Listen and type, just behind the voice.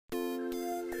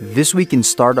This Week in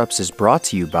Startups is brought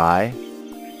to you by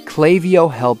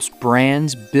Klaviyo helps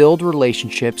brands build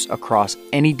relationships across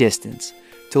any distance,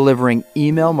 delivering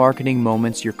email marketing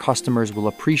moments your customers will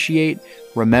appreciate,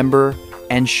 remember,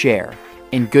 and share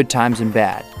in good times and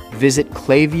bad. Visit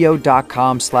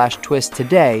klaviyo.com/twist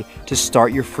today to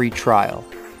start your free trial.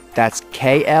 That's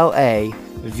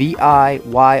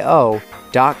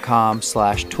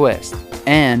KLAVIYO.com/twist.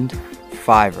 And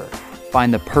Fiverr.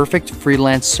 Find the perfect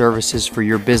freelance services for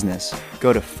your business.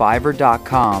 Go to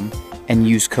fiverr.com and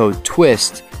use code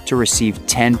TWIST to receive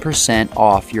 10%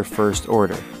 off your first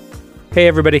order. Hey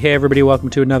everybody, welcome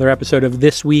to another episode of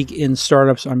This Week in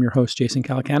Startups. I'm your host, Jason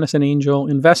Calacanis, an angel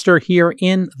investor here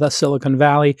in the Silicon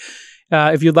Valley.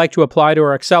 If you'd like to apply to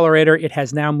our accelerator, it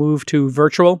has now moved to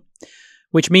virtual,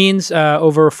 which means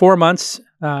over 4 months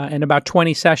and about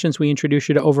 20 sessions, we introduce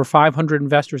you to over 500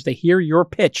 investors. They hear your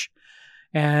pitch,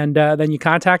 and then you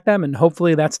contact them, and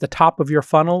hopefully that's the top of your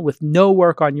funnel with no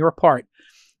work on your part.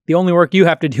 The only work you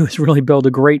have to do is really build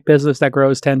a great business that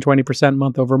grows 10, 20%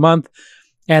 month over month,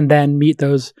 and then meet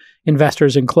those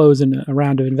investors and close in a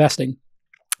round of investing.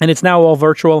 And it's now all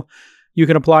virtual. You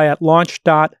can apply at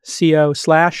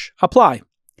launch.co/apply.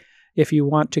 If you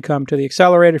want to come to the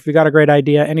accelerator, if you've got a great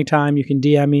idea, anytime you can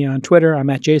DM me on Twitter. I'm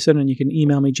at Jason, and you can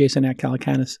email me,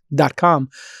 jason@calacanis.com.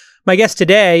 My guest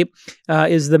today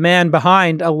is the man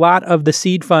behind a lot of the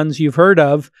seed funds you've heard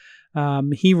of.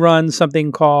 He runs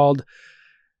something called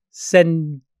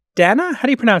Cendana. How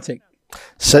do you pronounce it?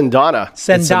 Cendana.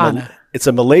 Cendana. It's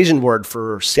a Malaysian word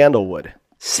for sandalwood.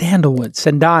 Sandalwood,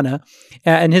 Cendana.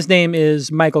 And his name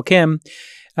is Michael Kim.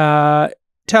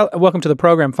 Welcome to the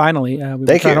program, finally. We've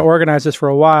been trying to organize this for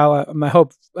a while. I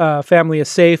hope family is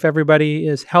safe. Everybody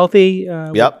is healthy.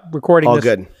 Yep. Recording all this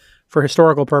good for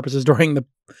historical purposes during the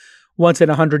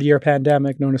once-in-a-100-year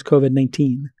pandemic known as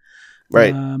COVID-19.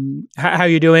 Right. How are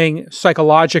you doing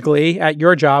psychologically at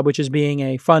your job, which is being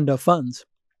a fund of funds?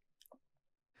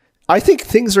 I think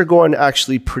things are going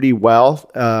actually pretty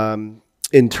well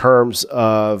in terms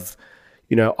of,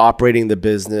 operating the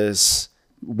business,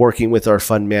 working with our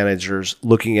fund managers,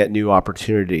 looking at new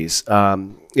opportunities. I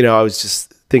was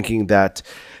just thinking that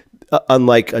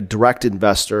unlike a direct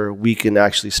investor, we can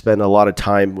actually spend a lot of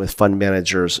time with fund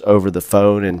managers over the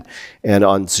phone and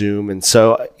on Zoom. And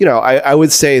so, I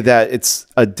would say that it's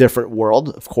a different world,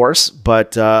 of course,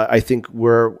 but I think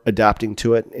we're adapting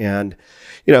to it. And,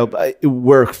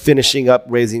 we're finishing up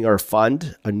raising our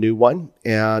fund, a new one.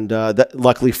 And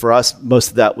luckily for us, most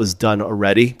of that was done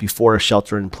already before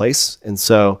shelter in place. And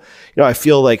so, I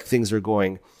feel like things are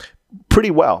going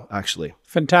pretty well, actually.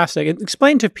 Fantastic.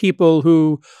 Explain to people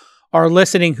who are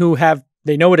listening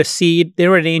they know what a seed, they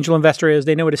know what an angel investor is,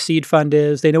 they know what a seed fund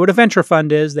is, they know what a venture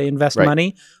fund is, they invest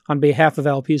money on behalf of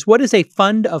LPs. What is a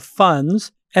fund of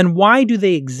funds and why do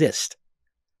they exist?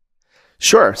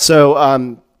 Sure. So,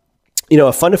 a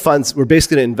fund of funds, we're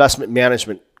basically an investment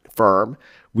management firm.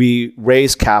 We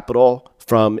raise capital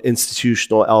from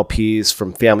institutional LPs,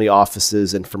 from family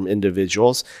offices, and from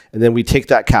individuals. And then we take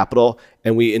that capital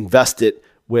and we invest it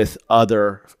with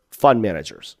other fund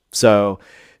managers. So,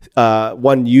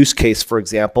 one use case, for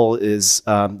example, is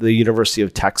the University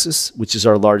of Texas, which is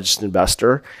our largest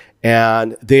investor.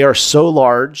 And they are so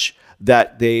large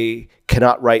that they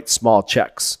cannot write small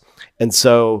checks. And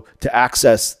so to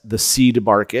access the seed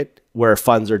market, where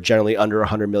funds are generally under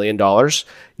 $100 million,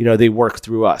 they work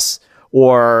through us.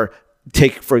 Or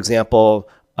take, for example,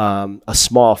 a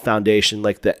small foundation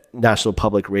like the National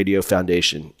Public Radio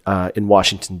Foundation in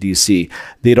Washington, D.C.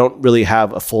 They don't really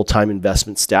have a full-time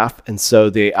investment staff, and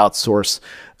so they outsource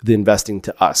the investing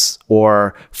to us.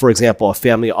 Or, for example, a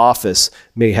family office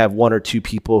may have 1 or 2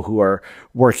 people who are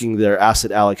working their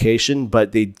asset allocation,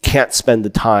 but they can't spend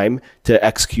the time to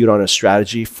execute on a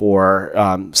strategy for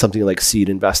something like seed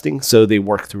investing, so they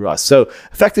work through us. So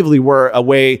effectively, we're a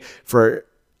way for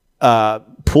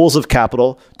pools of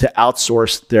capital to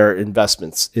outsource their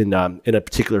investments in a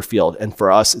particular field. And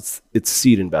for us, it's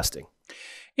seed investing.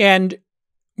 And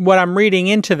what I'm reading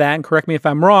into that, and correct me if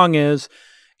I'm wrong, is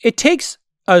it takes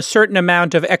a certain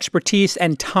amount of expertise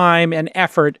and time and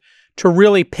effort to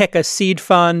really pick a seed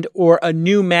fund or a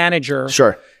new manager.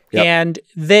 Sure. Yep. And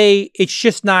it's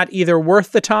just not either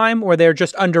worth the time or they're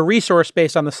just under-resourced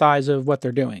based on the size of what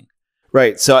they're doing.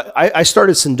 Right. So I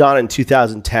started Cendana in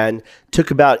 2010,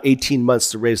 took about 18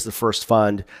 months to raise the first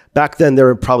fund. Back then, there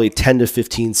were probably 10 to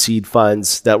 15 seed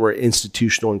funds that were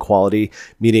institutional in quality,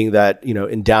 meaning that,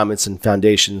 endowments and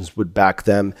foundations would back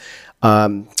them.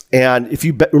 And if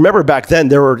you remember back then,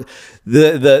 there were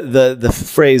the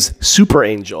phrase super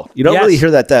angel. You don't really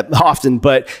hear that often,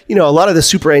 but a lot of the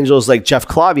super angels like Jeff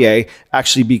Clavier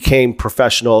actually became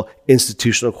professional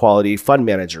institutional quality fund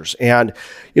managers. And,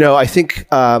 I think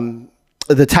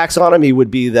the taxonomy would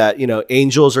be that,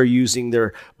 angels are using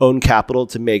their own capital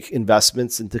to make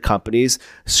investments into companies.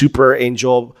 Super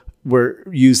angel were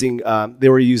using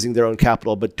their own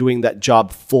capital, but doing that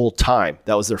job full time.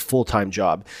 That was their full-time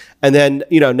job. And then,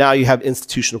 now you have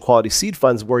institutional quality seed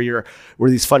funds where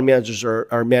these fund managers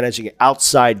are managing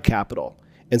outside capital.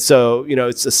 And so,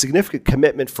 it's a significant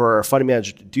commitment for a fund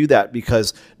manager to do that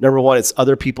because number one, it's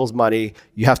other people's money.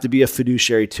 You have to be a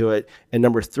fiduciary to it. And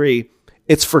number three,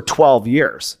 it's for 12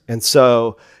 years. And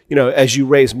so, as you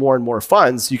raise more and more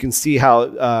funds, you can see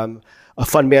how, a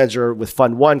fund manager with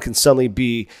fund one can suddenly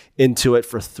be into it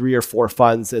for 3 or 4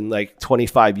 funds and like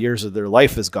 25 years of their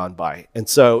life has gone by. And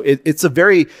so it's a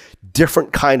very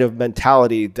different kind of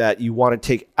mentality that you want to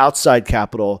take outside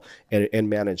capital and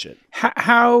manage it.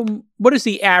 What is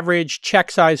the average check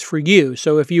size for you?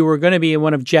 So if you were going to be in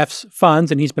one of Jeff's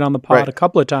funds, and he's been on the pod a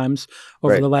couple of times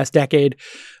over the last decade,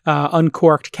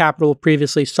 Uncorked Capital,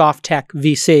 previously Soft Tech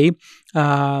VC,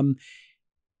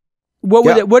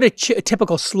 what would a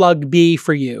typical slug be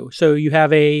for you? So you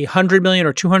have a $100 million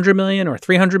or $200 million or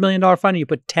 $300 million fund, and you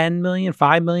put $10 million,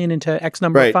 $5 million into X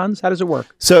number of funds. How does it work?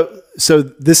 So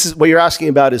this is what you're asking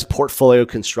about is portfolio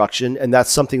construction, and that's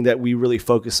something that we really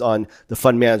focus on the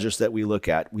fund managers that we look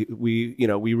at. We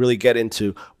really get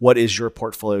into what is your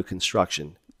portfolio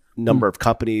construction, number of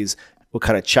companies, what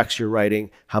kind of checks you're writing,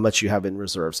 how much you have in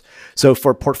reserves. So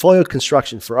for portfolio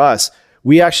construction for us,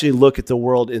 we actually look at the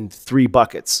world in 3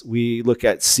 buckets. We look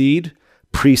at seed,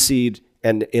 pre-seed,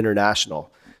 and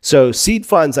international. So seed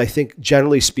funds, I think,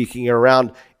 generally speaking, are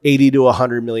around $80 to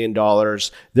 $100 million.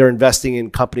 They're investing in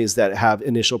companies that have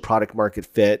initial product market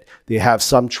fit. They have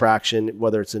some traction,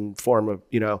 whether it's in form of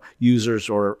users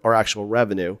or actual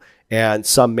revenue, and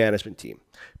some management team.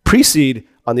 Pre-seed,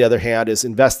 on the other hand, is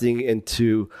investing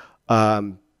into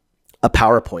a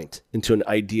PowerPoint, into an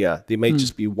idea. They may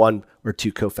just be 1 or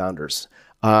 2 co-founders.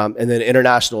 And then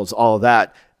international is all of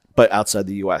that, but outside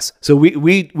the US. So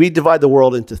we divide the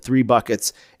world into 3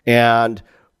 buckets. And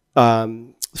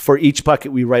for each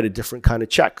bucket, we write a different kind of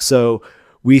check. So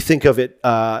we think of it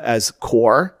as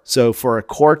core. So for a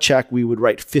core check, we would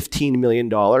write $15 million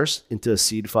into a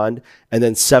seed fund, and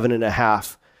then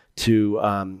 7.5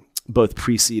 to both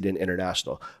pre-seed and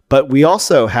international. But we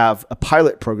also have a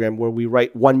pilot program where we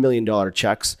write $1 million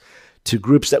checks to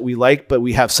groups that we like, but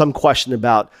we have some question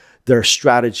about their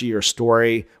strategy or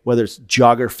story, whether it's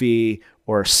geography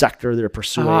or sector they're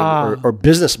pursuing or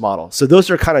business model. So those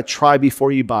are kind of try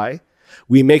before you buy.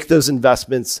 We make those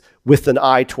investments with an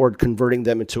eye toward converting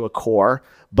them into a core.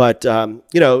 But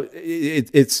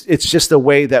it's just a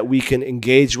way that we can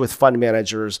engage with fund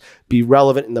managers, be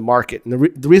relevant in the market. And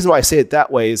the reason why I say it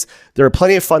that way is there are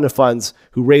plenty of fund of funds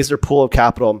who raise their pool of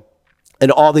capital,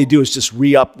 and all they do is just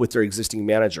re-up with their existing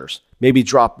managers. Maybe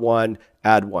drop 1,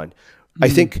 add 1. I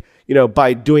think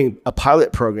by doing a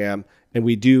pilot program, and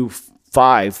we do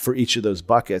 5 for each of those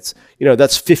buckets,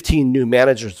 that's 15 new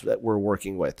managers that we're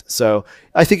working with. So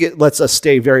I think it lets us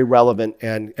stay very relevant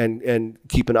and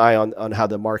keep an eye on how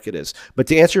the market is. But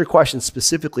to answer your question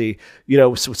specifically,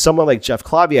 with someone like Jeff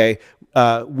Clavier,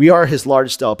 we are his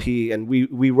largest LP, and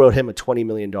we wrote him a $20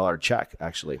 million check,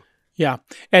 actually. Yeah.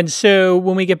 And so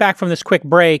when we get back from this quick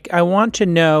break, I want to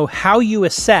know how you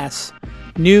assess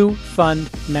new fund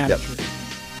managers. Yep.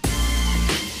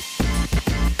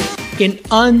 In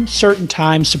uncertain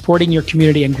times, supporting your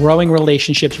community and growing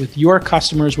relationships with your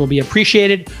customers will be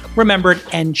appreciated, remembered,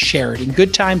 and shared. In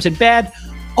good times and bad,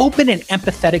 open and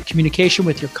empathetic communication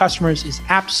with your customers is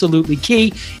absolutely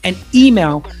key, and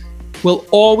email will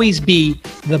always be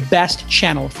the best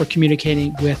channel for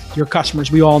communicating with your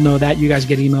customers. We all know that. You guys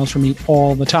get emails from me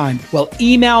all the time. Well,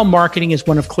 email marketing is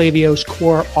one of Klaviyo's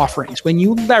core offerings. When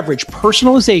you leverage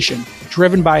personalization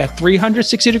driven by a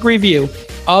 360-degree view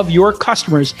of your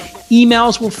customers,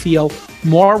 emails will feel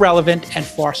more relevant and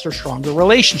foster stronger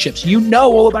relationships. You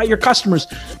know all about your customers,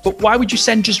 but why would you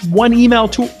send just one email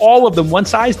to all of them? One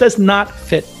size does not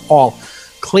fit all.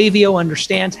 Klaviyo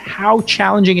understands how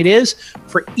challenging it is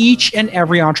for each and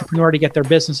every entrepreneur to get their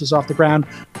businesses off the ground,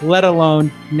 let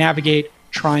alone navigate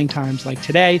trying times like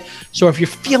today. So if you're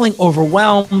feeling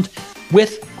overwhelmed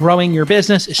with growing your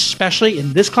business, especially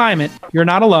in this climate, you're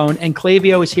not alone, and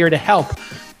Klaviyo is here to help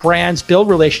brands build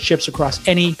relationships across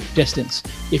any distance.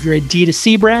 If you're a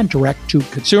D2C brand, direct to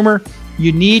consumer,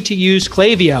 you need to use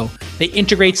Klaviyo. They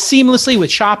integrate seamlessly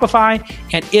with Shopify,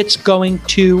 and it's going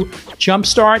to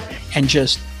jumpstart and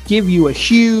just give you a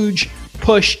huge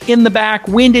push in the back,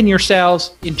 wind in your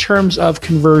sails in terms of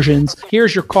conversions.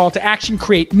 Here's your call to action.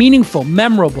 Create meaningful,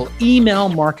 memorable email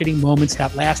marketing moments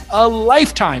that last a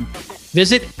lifetime.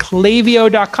 Visit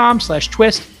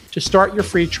klaviyo.com/twist to start your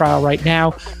free trial right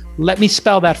now. Let me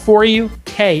spell that for you.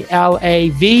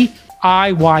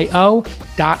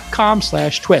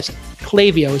 klaviyo.com/twist.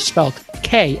 Klaviyo is spelled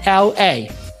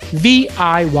Klaviyo.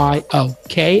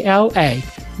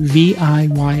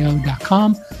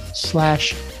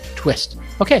 klaviyo.com/twist.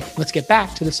 Okay, let's get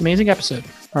back to this amazing episode.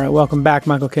 All right, welcome back.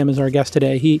 Michael Kim is our guest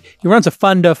today. He runs a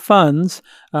fund of funds,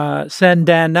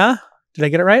 Cendana. Did I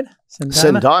get it right?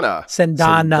 Cendana.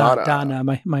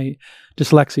 My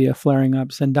dyslexia flaring up.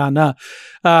 Cendana.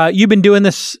 You've been doing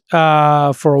this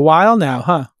for a while now,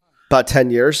 huh? About 10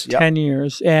 years. Yep. 10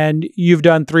 years. And you've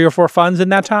done 3 or 4 funds in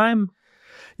that time?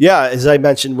 Yeah. As I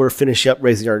mentioned, we're finishing up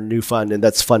raising our new fund, and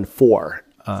that's Fund 4.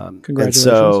 Congratulations. And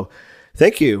so,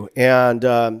 thank you. And,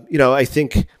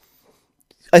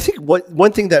 I think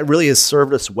one thing that really has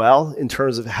served us well in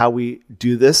terms of how we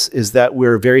do this is that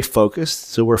we're very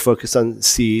focused. So we're focused on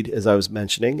seed, as I was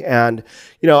mentioning. And,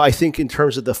 I think in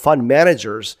terms of the fund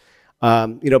managers,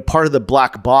 part of the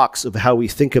black box of how we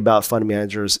think about fund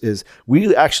managers is we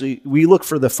look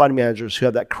for the fund managers who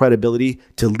have that credibility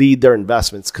to lead their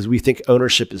investments because we think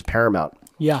ownership is paramount.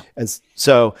 Yeah. And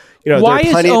so, why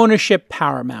is ownership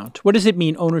paramount? What does it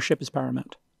mean ownership is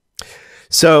paramount?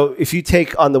 So if you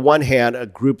take on the one hand, a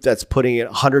group that's putting in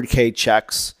 100K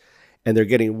checks and they're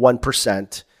getting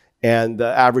 1% and the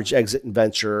average exit in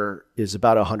venture is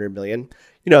about 100 million,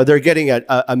 they're getting a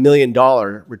 $1 million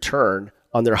return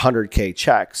on their 100K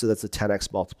check. So that's a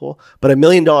 10x multiple. But $1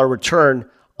 million return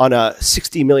on a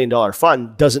 $60 million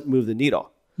fund doesn't move the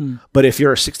needle. But if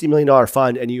you're a $60 million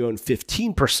fund and you own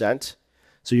 15%,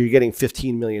 so you're getting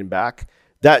 15 million back,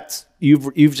 that's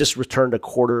you've just returned a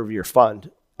quarter of your fund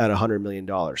at $100 million.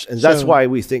 And that's why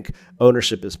we think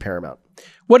ownership is paramount.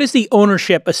 What is the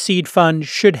ownership a seed fund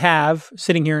should have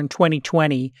sitting here in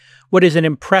 2020? What is an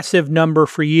impressive number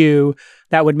for you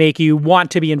that would make you want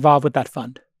to be involved with that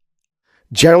fund?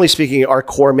 Generally speaking, our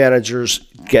core managers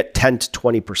get 10 to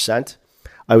 20%.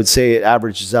 I would say it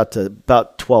averages out to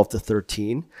about 12 to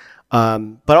 13.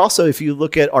 But also, if you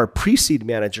look at our pre-seed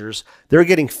managers, they're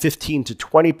getting 15 to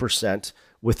 20%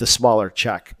 with a smaller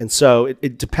check. And so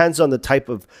it depends on the type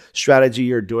of strategy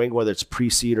you're doing, whether it's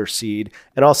pre-seed or seed.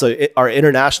 And also our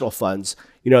international funds,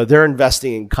 they're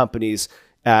investing in companies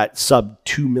at sub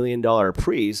 $2 million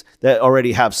pre's that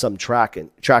already have some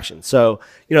traction. So,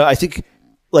 I think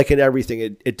like in everything,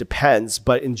 it depends.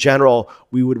 But in general,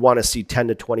 we would want to see 10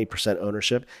 to 20%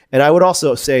 ownership. And I would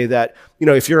also say that,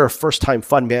 if you're a first-time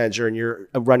fund manager and you're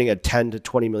running a $10 to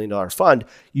 $20 million fund,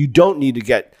 you don't need to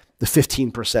get the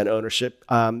 15% ownership.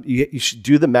 You should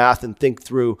do the math and think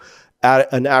through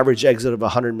at an average exit of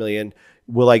 100 million,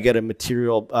 will I get a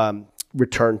material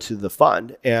return to the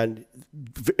fund? And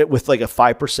with like a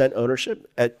 5%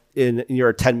 ownership in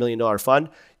your $10 million fund,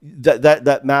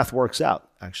 that math works out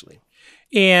actually.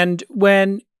 And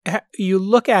when you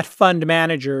look at fund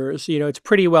managers, it's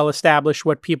pretty well established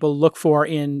what people look for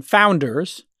in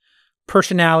founders.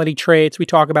 Personality traits. We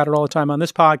talk about it all the time on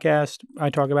this podcast. I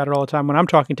talk about it all the time when I'm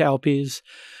talking to LPs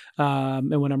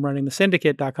and when I'm running the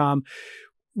syndicate.com.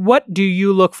 What do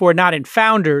you look for, not in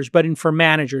founders, but for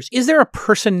managers? Is there a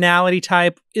personality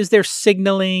type? Is there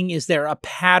signaling? Is there a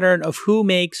pattern of who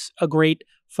makes a great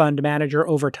fund manager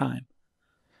over time?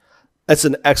 That's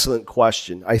an excellent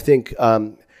question. I think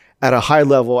at a high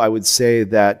level, I would say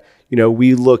that,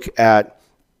 we look at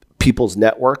people's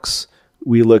networks.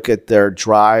 We look at their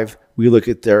drive. We look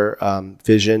at their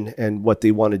vision and what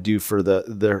they want to do for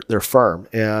their firm.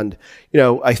 And,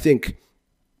 I think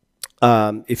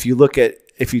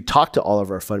if you talk to all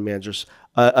of our fund managers,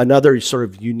 another sort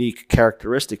of unique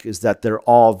characteristic is that they're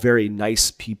all very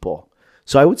nice people.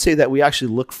 So I would say that we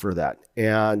actually look for that.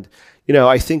 And,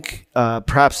 I think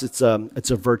perhaps it's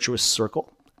a virtuous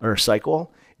circle or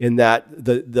cycle in that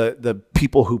the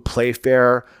people who play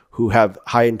fair, who have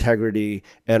high integrity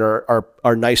and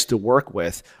are nice to work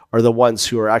with are the ones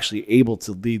who are actually able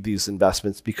to lead these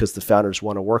investments because the founders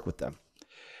want to work with them.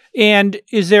 And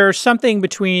is there something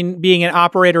between being an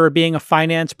operator or being a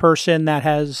finance person that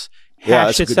has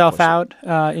hashed itself out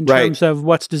in terms of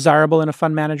what's desirable in a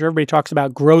fund manager? Everybody talks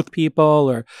about growth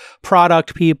people or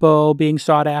product people being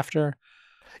sought after.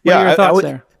 What are your thoughts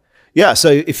there? Yeah. So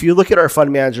if you look at our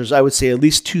fund managers, I would say at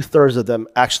least 2/3 of them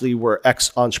actually were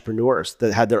ex-entrepreneurs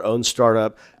that had their own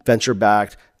startup,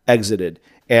 venture-backed, exited.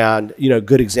 And, a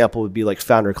good example would be like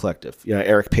Founder Collective,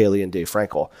 Eric Paley and Dave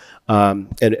Frankel,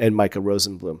 and Micah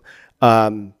Rosenblum.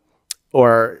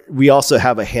 Or we also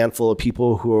have a handful of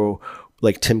people who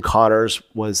like Tim Connors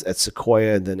was at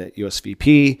Sequoia and then at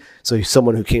USVP. So he's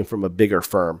someone who came from a bigger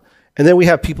firm. And then we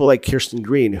have people like Kirsten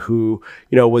Green, who,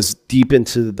 was deep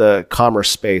into the commerce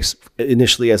space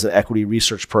initially as an equity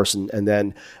research person, and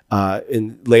then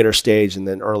in later stage and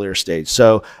then earlier stage.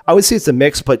 So I would say it's a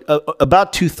mix, but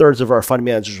about 2/3 of our fund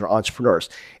managers are entrepreneurs.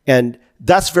 And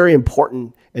that's very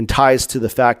important and ties to the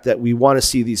fact that we want to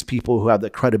see these people who have the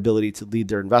credibility to lead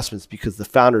their investments, because the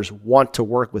founders want to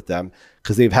work with them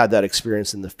because they've had that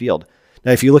experience in the field.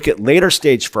 Now, if you look at later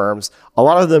stage firms, a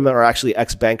lot of them are actually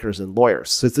ex-bankers and lawyers.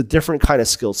 So it's a different kind of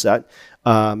skill set.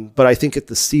 But I think at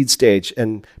the seed stage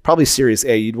and probably Series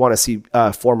A, you'd want to see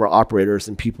former operators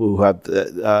and people who have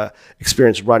the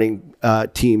experience running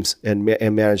teams and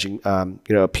managing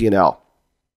a P&L.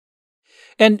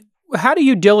 And how do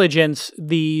you diligence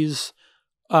these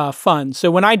funds?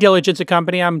 So when I diligence a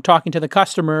company, I'm talking to the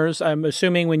customers. I'm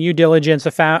assuming when you diligence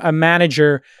a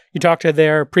manager, you talk to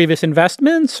their previous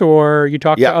investments or you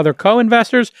talk to other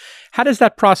co-investors. How does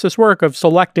that process work of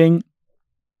selecting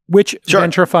which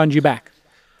venture fund you back?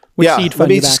 Which seed fund let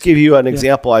me you just back? give you an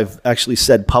example I've actually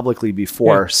said publicly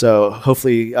before, so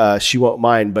hopefully she won't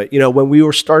mind. But when we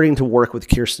were starting to work with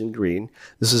Kirsten Green,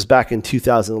 this was back in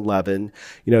 2011.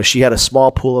 She had a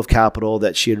small pool of capital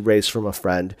that she had raised from a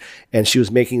friend, and she was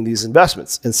making these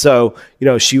investments. And so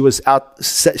she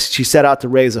set out to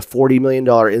raise a $40 million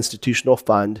institutional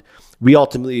fund. We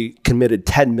ultimately committed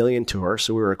 $10 million to her,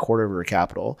 so we were a quarter of her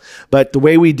capital. But the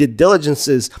way we did diligence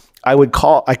is I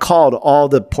called all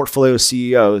the portfolio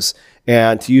CEOs,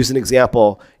 and to use an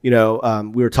example, we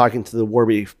were talking to the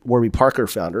Warby Parker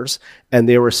founders, and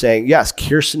they were saying, yes,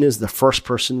 Kirsten is the first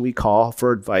person we call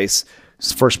for advice. It's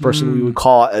the first person we would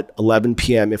call at 11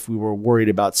 p.m. if we were worried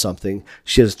about something.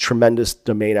 She has tremendous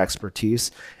domain expertise.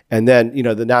 And then,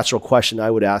 the natural question I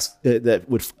would ask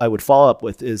I would follow up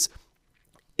with is,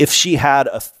 if she had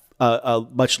a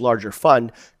much larger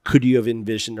fund, could you have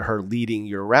envisioned her leading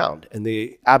your round? And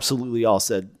they absolutely all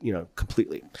said,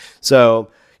 completely.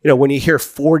 So, when you hear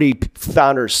 40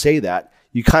 founders say that,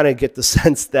 you kind of get the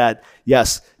sense that,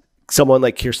 yes, someone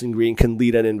like Kirsten Green can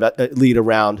lead a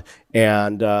round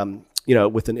and,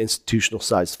 with an institutional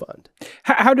sized fund.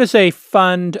 How does a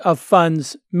fund of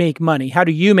funds make money? How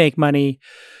do you make money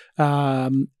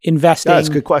investing? That's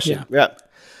a good question. Yeah.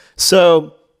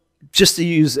 So, just to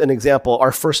use an example,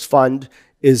 our first fund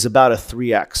is about a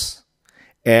 3x.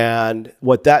 And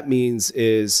what that means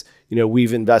is,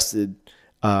 we've invested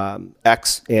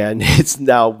X and it's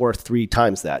now worth 3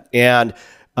 times that. And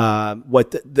how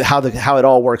it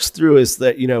all works through is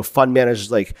that, fund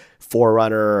managers like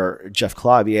Forerunner or Jeff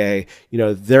Clavier,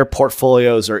 their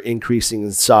portfolios are increasing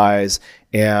in size.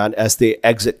 And as they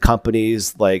exit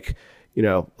companies like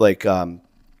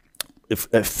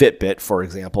Fitbit, for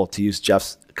example, to use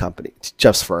Jeff's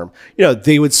firm,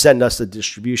 they would send us a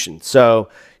distribution. So,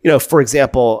 for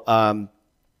example, so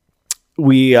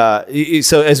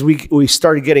as we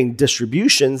started getting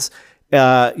distributions,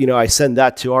 I send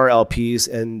that to our LPs,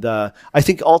 and I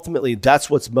think ultimately that's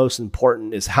what's most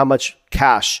important is how much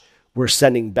cash we're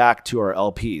sending back to our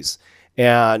LPs,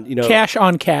 and cash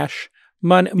on cash,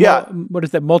 money. What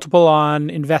is that? Multiple on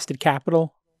invested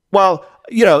capital. Well,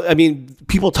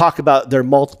 people talk about their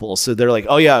multiples. So they're like,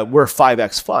 oh yeah, we're a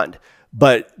 5x fund.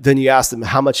 But then you ask them,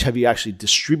 how much have you actually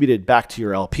distributed back to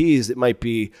your LPs? It might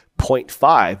be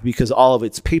 0.5 because all of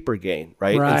it's paper gain,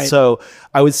 right? And so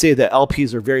I would say that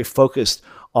LPs are very focused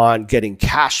on getting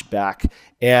cash back.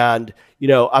 And,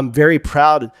 I'm very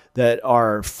proud that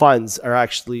our funds are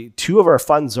actually, 2 of our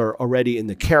funds are already in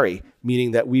the carry,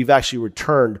 meaning that we've actually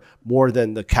returned more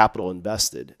than the capital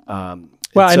invested. And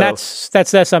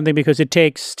that's something because it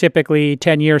takes typically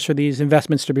 10 years for these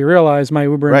investments to be realized. My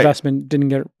Uber investment didn't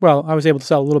get, I was able to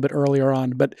sell a little bit earlier on,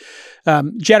 but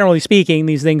generally speaking,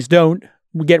 these things don't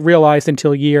get realized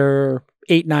until year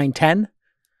 8, 9, 10.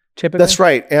 Typically. That's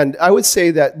right. And I would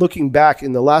say that looking back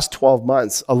in the last 12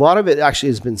 months, a lot of it actually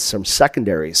has been some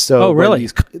secondaries. So really?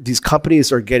 These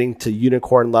companies are getting to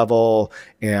unicorn level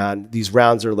and these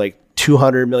rounds are like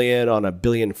 200 million on $1.5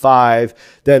 billion,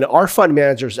 then our fund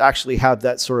managers actually have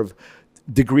that sort of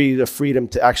degree of freedom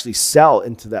to actually sell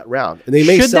into that round. And they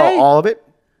may sell all of it.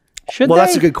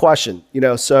 That's a good question.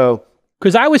 So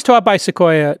because I was taught by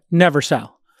Sequoia, never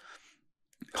sell.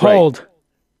 Hold. Right.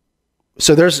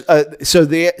 So there's so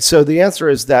the answer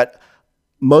is that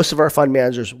most of our fund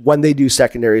managers, when they do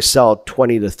secondaries, sell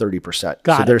 20 to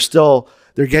 30%. So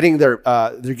they're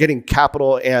getting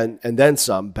capital and then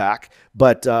some back,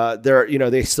 but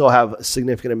they still have a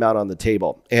significant amount on the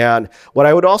table. And what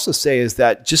I would also say is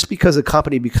that just because a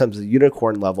company becomes a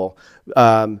unicorn level,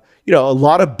 a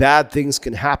lot of bad things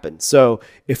can happen. So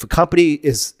if a company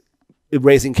is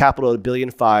raising capital at $1.5 billion.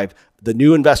 The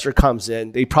new investor comes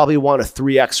in, they probably want a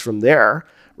 3x from there,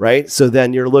 right? So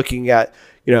then you're looking at,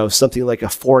 something like a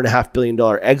 $4.5 billion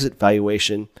exit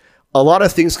valuation. A lot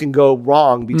of things can go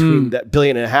wrong between that $1.5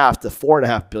 billion to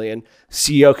 $4.5 billion.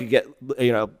 CEO could get,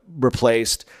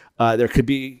 replaced. There could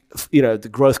be, the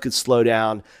growth could slow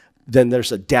down. Then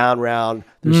there's a down round.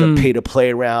 There's a pay to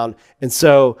play round. And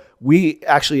so we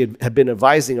actually have been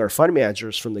advising our fund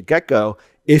managers from the get-go,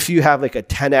 if you have like a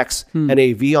 10x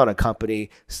NAV on a company,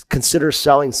 consider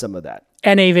selling some of that.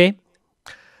 NAV?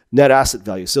 Net asset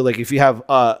value. So like if you have,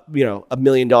 $1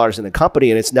 million in a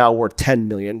company and it's now worth 10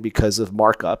 million because of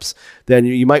markups, then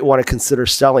you might want to consider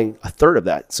selling a third of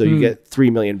that. So you get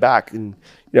 3 million back, and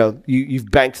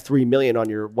you've banked 3 million on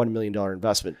your $1 million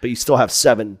investment, but you still have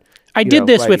 7. I did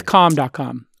this with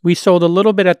Calm.com. We sold a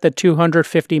little bit at the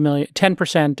 250 million,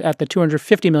 10% at the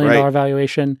 $250 million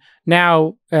valuation.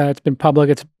 Now it's been public.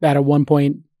 It's at a 3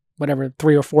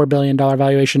 or $4 billion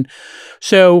valuation.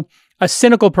 So a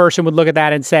cynical person would look at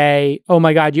that and say, oh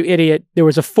my God, you idiot. There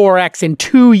was a 4X in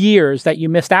 2 years that you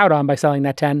missed out on by selling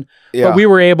that 10. Yeah. But we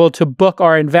were able to book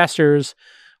our investors,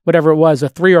 whatever it was, a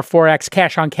 3 or 4X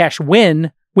cash on cash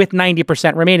win with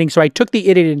 90% remaining. So I took the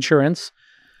idiot insurance.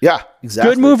 Yeah,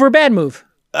 exactly. Good move or bad move?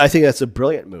 I think that's a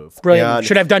brilliant move. Brilliant. And,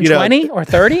 should I have done 20 or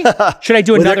 30? Should I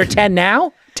do another 10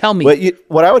 now? Tell me.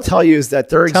 What I would tell you is that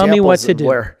there are examples what to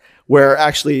do. Where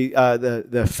actually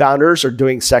the founders are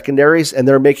doing secondaries and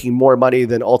they're making more money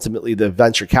than ultimately the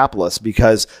venture capitalists,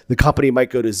 because the company might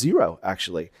go to zero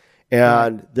actually.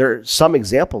 And there are some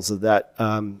examples of that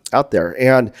out there.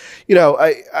 And,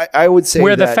 I would say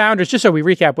where the founders, just so we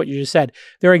recap what you just said,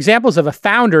 there are examples of a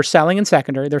founder selling in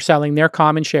secondary. They're selling their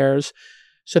common shares.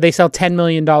 So they sell $10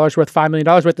 million worth, $5 million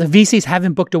worth. The VCs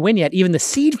haven't booked a win yet. Even the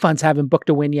seed funds haven't booked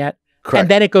a win yet. Correct.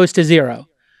 And then it goes to zero.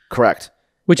 Correct.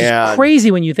 Which is crazy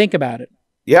when you think about it.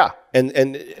 Yeah.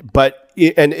 But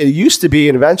it used to be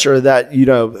in venture that,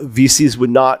 VCs would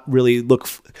not really look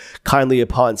kindly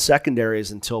upon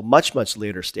secondaries until much, much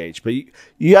later stage. But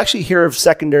you actually hear of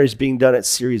secondaries being done at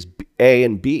Series A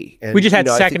and B. And, we just had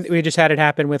we just had it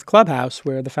happen with Clubhouse,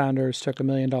 where the founders took $1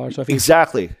 million off each.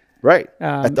 Exactly. Right.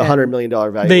 At the $100 million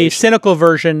valuation. The cynical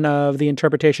version of the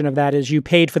interpretation of that is you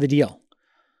paid for the deal.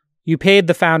 You paid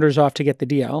the founders off to get the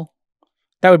deal.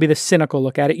 That would be the cynical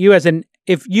look at it.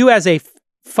 If you as a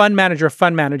fund manager,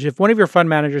 if one of your fund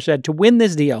managers said, to win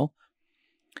this deal,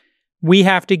 we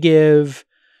have to give,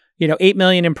 $8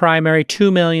 million in primary,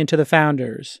 $2 million to the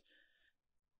founders.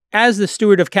 As the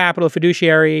steward of capital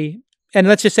fiduciary, and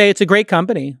let's just say it's a great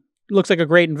company, looks like a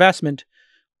great investment,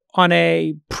 on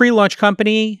a pre-launch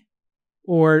company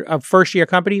or a first-year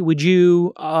company, would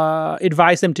you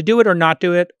advise them to do it or not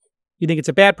do it? You think it's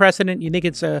a bad precedent? You think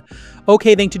it's a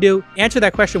okay thing to do? Answer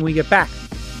that question when we get back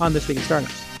on This Week in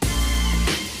Startups.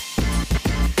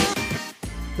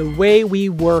 The way we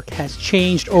work has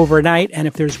changed overnight, and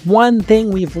if there's one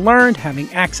thing we've learned,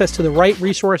 having access to the right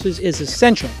resources is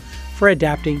essential for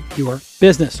adapting your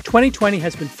business. 2020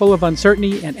 has been full of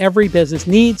uncertainty, and every business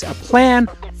needs a plan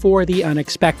for the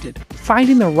unexpected.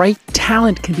 Finding the right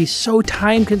talent can be so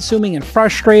time-consuming and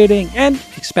frustrating and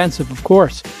expensive, of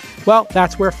course. Well,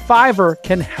 that's where Fiverr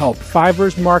can help.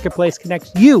 Fiverr's marketplace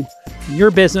connects you and your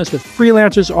business with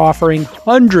freelancers offering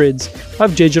hundreds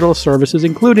of digital services,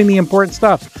 including the important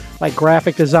stuff like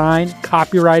graphic design,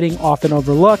 copywriting, often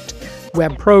overlooked,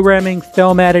 web programming,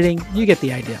 film editing. You get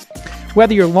the idea.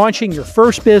 Whether you're launching your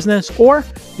first business or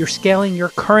you're scaling your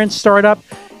current startup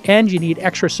and you need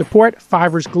extra support,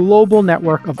 Fiverr's global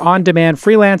network of on-demand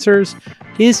freelancers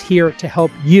is here to help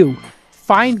you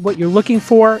find what you're looking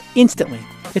for instantly.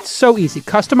 It's so easy.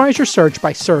 Customize your search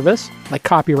by service, like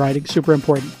copywriting, super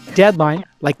important, deadline,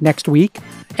 like next week,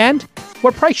 and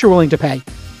what price you're willing to pay.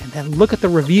 And then look at the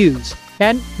reviews,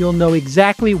 and you'll know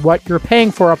exactly what you're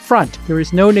paying for up front. There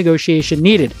is no negotiation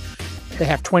needed. They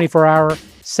have 24-hour,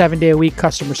 7-day-a-week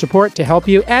customer support to help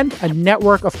you, and a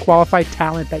network of qualified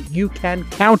talent that you can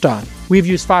count on. We've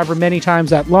used Fiverr many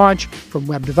times at launch, from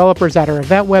web developers at our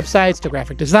event websites to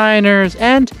graphic designers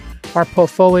and our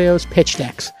portfolio's pitch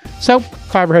decks. So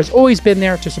Fiverr has always been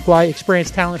there to supply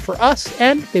experienced talent for us,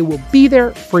 and they will be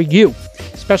there for you,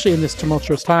 especially in this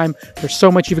tumultuous time. There's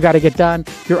so much you've got to get done.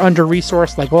 You're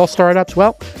under-resourced like all startups.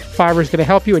 Well, Fiverr is going to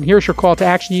help you, and here's your call to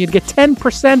action. You can get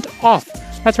 10% off.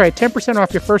 That's right, 10%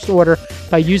 off your first order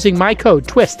by using my code,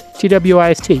 TWIST,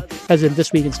 T-W-I-S-T, as in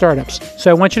This Week in Startups.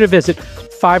 So I want you to visit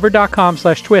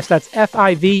Fiverr.com/twist. That's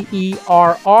Fiverr.com,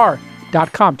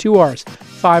 2 R's.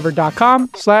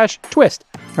 Fiverr.com/twist.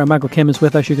 All right, Michael Kim is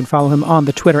with us. You can follow him on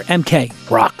the Twitter,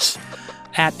 MKRocks,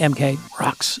 at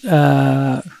MKRocks.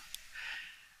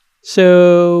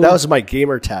 So that was my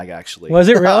gamer tag, actually. Was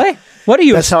it really? What do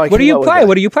you? That's how I what do came you up with play? that.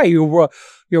 What do you play? You're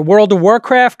a World of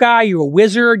Warcraft guy. You're a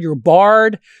wizard. You're a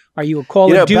bard. Are you a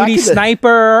Call of Duty sniper?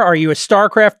 Are you a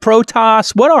StarCraft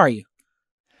Protoss? What are you?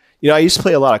 I used to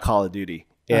play a lot of Call of Duty,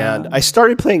 and I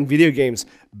started playing video games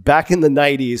back in the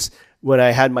 90s when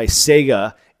I had my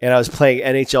Sega, and I was playing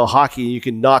NHL hockey. And you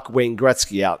could knock Wayne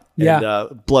Gretzky out,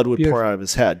 and blood would pour out of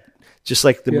his head, just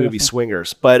like the movie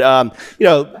Swingers. But I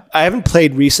haven't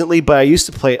played recently, but I used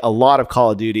to play a lot of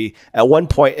Call of Duty at one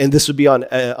point, and this would be on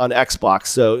Xbox.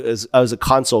 So I was a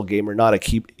console gamer, not a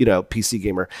PC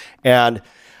gamer, and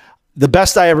the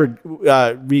best I ever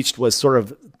reached was sort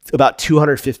of about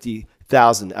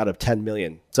 250,000 out of 10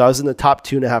 million. So I was in the top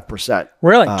 2.5%.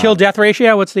 Really? Kill death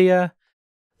ratio? What's the? Yeah,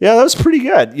 that was pretty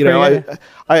good.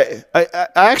 I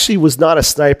actually was not a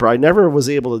sniper. I never was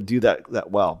able to do that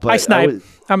well. But I snipe.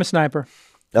 I'm a sniper.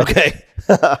 Okay.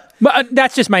 But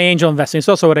that's just my angel investing. It's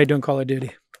also what I do in Call of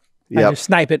Duty. I just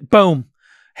snipe it. Boom.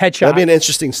 Headshot. That'd be an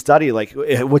interesting study. Like,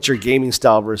 what's your gaming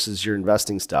style versus your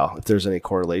investing style, if there's any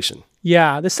correlation.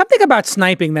 Yeah. There's something about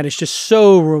sniping that is just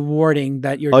so rewarding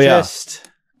that you're just...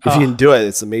 If you can do it,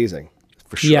 it's amazing.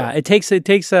 For sure. Yeah. It takes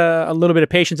a little bit of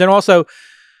patience. And also,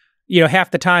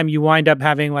 half the time you wind up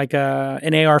having like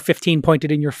an AR-15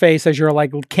 pointed in your face as you're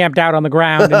like camped out on the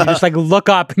ground, and you just like look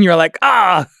up and you're like,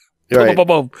 Right. Boom, boom,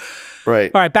 boom.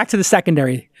 Right. All right, back to the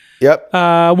secondary. Yep.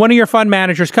 One of your fund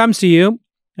managers comes to you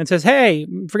and says, hey,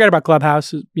 forget about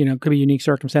Clubhouse, could be unique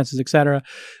circumstances, et cetera,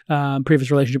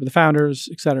 previous relationship with the founders,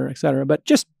 et cetera, et cetera. But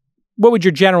just what would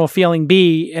your general feeling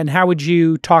be, and how would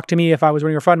you talk to me if I was one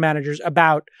of your fund managers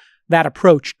about that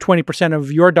approach? 20% of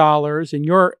your dollars and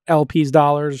your LP's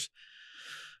dollars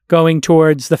going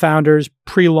towards the founders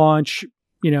pre-launch,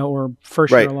 or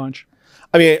first year launch.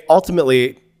 I mean,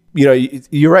 ultimately,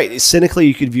 you're right. Cynically,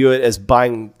 you could view it as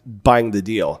buying the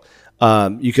deal.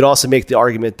 You could also make the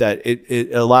argument that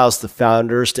it allows the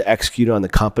founders to execute on the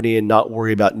company and not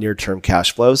worry about near-term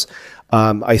cash flows.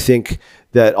 I think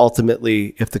that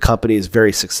ultimately, if the company is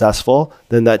very successful,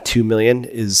 then that $2 million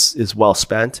is well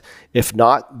spent. If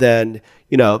not, then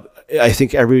I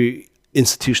think every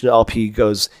institutional LP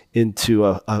goes into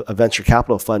a venture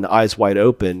capital fund eyes wide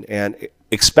open and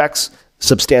expects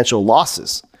substantial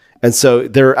losses. And so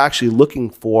they're actually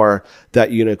looking for that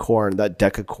unicorn, that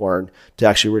decacorn, to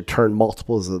actually return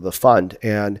multiples of the fund.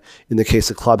 And in the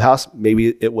case of Clubhouse,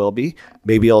 maybe it will be.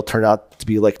 Maybe it'll turn out to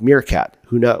be like Meerkat.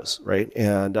 Who knows, right?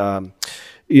 And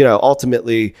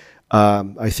ultimately,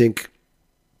 I think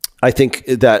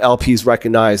that LPs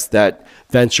recognize that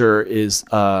venture is,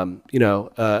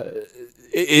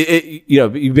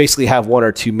 you basically have one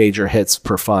or two major hits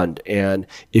per fund, and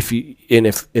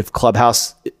if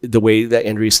Clubhouse, the way that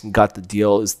Andreessen got the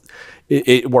deal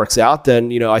it works out,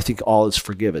 then I think all is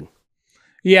forgiven.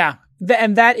 Yeah,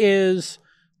 and that is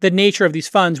the nature of these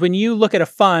funds. When you look at a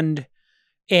fund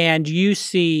and you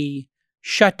see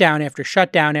shutdown after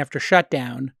shutdown after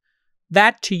shutdown,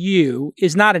 that to you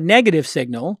is not a negative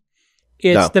signal.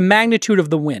 It's the magnitude of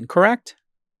the win, correct?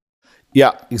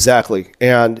 Yeah, exactly.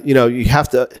 And, you have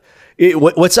to,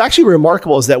 what's actually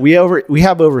remarkable is that we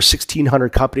have over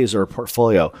 1,600 companies in our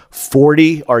portfolio.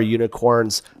 40 are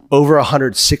unicorns. Over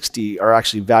 160 are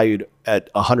actually valued at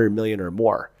 100 million or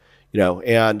more,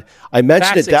 and I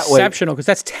mentioned it that way. That's exceptional, because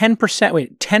that's 10%.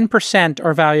 Wait, 10%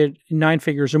 are valued in 9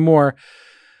 figures or more,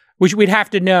 which we'd have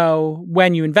to know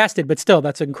when you invested, but still,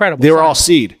 that's incredible. They were all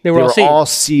seed. They were all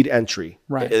seed entry.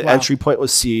 Right. The entry point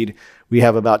was seed. We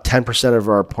have about 10% of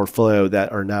our portfolio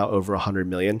that are now over 100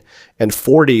 million, and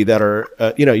 40 that are,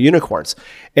 unicorns.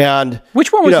 And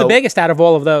which one was the biggest out of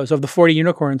all of those? Of the 40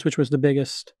 unicorns, which was the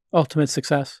biggest ultimate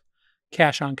success?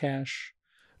 Cash on cash.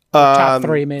 Top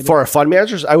 3, maybe. For our fund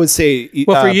managers, I would say.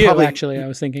 Well, for you, probably, actually, I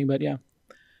was thinking, but yeah.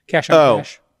 Cash on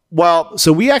cash. Well,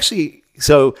 so we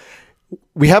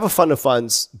have a fund of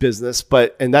funds business,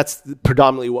 and that's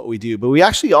predominantly what we do. But we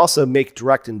actually also make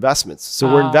direct investments. So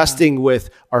we're investing with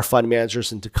our fund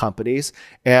managers into companies.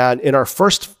 And in our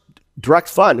first direct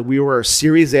fund, we were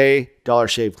Series A Dollar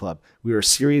Shave Club. We were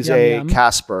Series A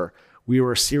Casper. We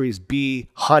were Series B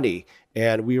Honey.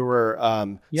 And we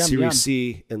were Series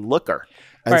C in Looker.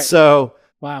 And so...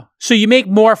 Wow. So you make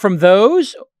more from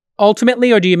those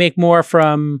ultimately, or do you make more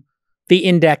from the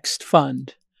indexed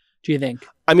fund, do you think?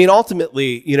 I mean,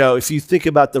 ultimately, if you think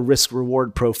about the risk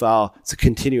reward profile, it's a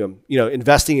continuum.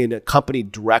 Investing in a company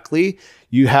directly,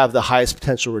 you have the highest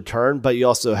potential return, but you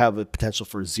also have a potential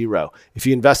for zero. If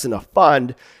you invest in a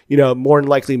fund, more than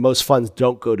likely most funds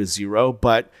don't go to zero,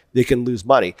 but they can lose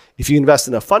money. If you invest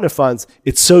in a fund of funds,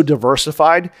 it's so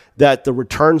diversified that the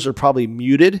returns are probably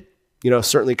muted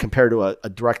certainly compared to a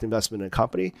direct investment in a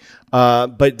company.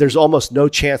 But there's almost no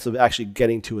chance of actually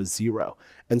getting to a zero.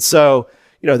 And so,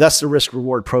 that's the risk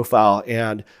reward profile.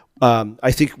 And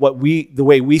I think the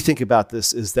way we think about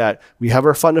this is that we have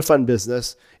our fund to fund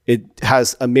business. It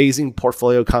has amazing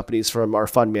portfolio companies from our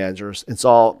fund managers. It's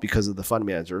all because of the fund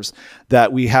managers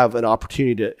that we have an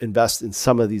opportunity to invest in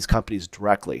some of these companies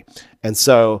directly. And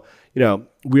so,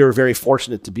 we are very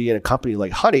fortunate to be in a company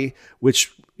like Honey,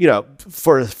 which,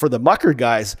 for the mucker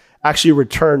guys, actually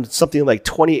returned something like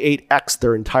 28x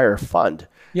their entire fund.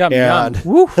 Yum.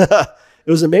 Woo. It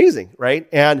was amazing, right?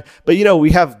 But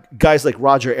we have guys like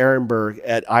Roger Ehrenberg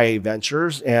at IA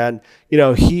Ventures, and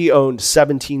he owned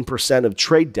 17% of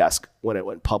Trade Desk when it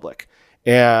went public,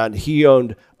 and he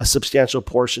owned a substantial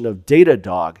portion of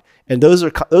Datadog, and those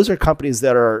are companies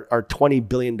that are $20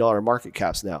 billion market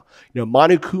caps now.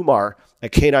 Manu Kumar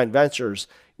at K9 Ventures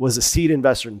was a seed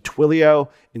investor in Twilio,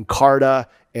 Encarta,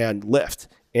 and Lyft,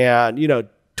 and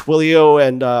Twilio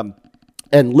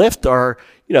and Lyft are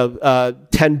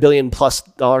 $10 billion plus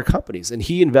companies. And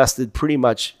he invested pretty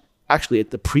much actually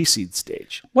at the pre-seed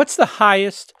stage. What's the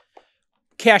highest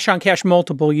cash on cash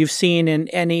multiple you've seen in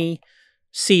any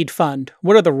seed fund?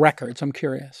 What are the records? I'm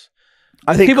curious.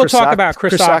 I think people talk about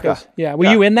Chris Sacca. Yeah. Were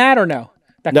you in that or no?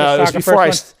 No, it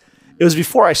was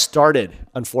before I started,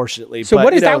 unfortunately. So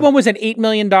what is that one? Was an $8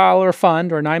 million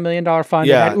fund or a $9 million fund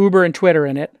that had Uber and Twitter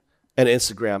in it. And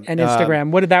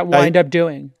Instagram. What did that wind up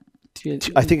doing?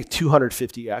 I think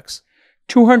 250x.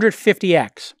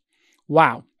 250x.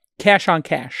 Wow. Cash on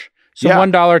cash. So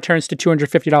 $1 turns to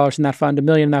 $250 in that fund. $1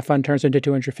 million in that fund turns into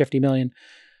 250 million.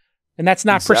 And that's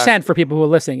not percent for people who are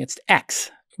listening. It's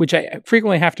X, which I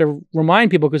frequently have to remind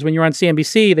people because when you're on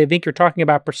CNBC, they think you're talking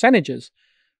about percentages.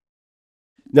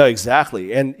 No,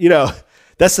 exactly. And,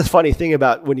 that's the funny thing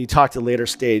about when you talk to later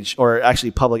stage or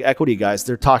actually public equity guys,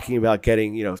 they're talking about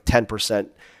getting, 10%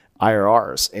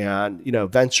 IRRs,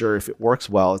 and venture, if it works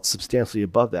well, it's substantially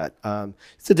above that.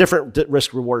 It's a different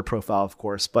risk reward profile, of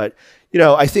course, but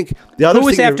I think the other. Who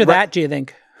was after that? Do you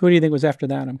think? Who do you think was after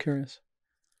that? I'm curious.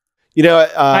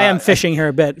 I am fishing here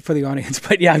a bit for the audience,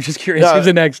 but yeah, I'm just curious. Who's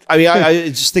the next? I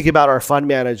just think about our fund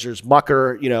managers.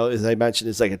 Mucker, as I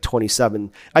mentioned, is like a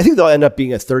 27. I think they'll end up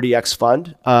being a 30x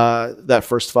fund, that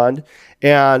first fund,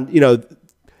 and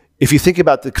if you think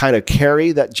about the kind of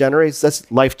carry that generates,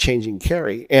 that's life-changing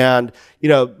carry. And,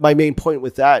 my main point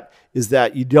with that is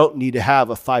that you don't need to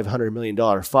have a $500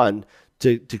 million fund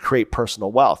to create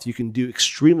personal wealth. You can do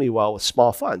extremely well with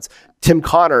small funds. Tim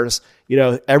Connors,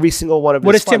 every single one of his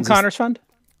funds. What is Tim Connors' fund?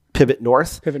 Pivot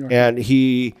North. And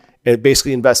he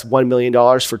basically invests $1 million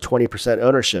for 20%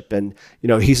 ownership. And,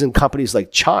 he's in companies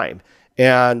like Chime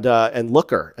and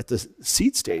Looker at the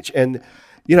seed stage. And,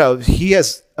 he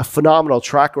has a phenomenal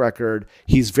track record.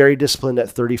 He's very disciplined at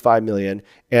 35 million,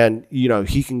 and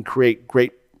he can create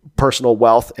great personal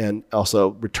wealth and also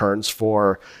returns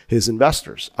for his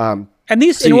investors. And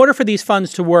these, in order for these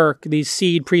funds to work, these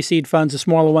seed, pre-seed funds, the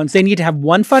smaller ones, they need to have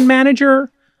one fund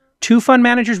manager, two fund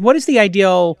managers. What is the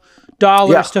ideal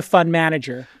dollars to fund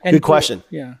manager? And good question.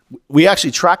 We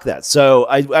actually track that. So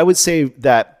I would say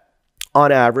that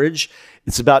on average,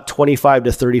 it's about 25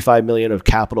 to 35 million of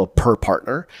capital per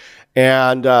partner.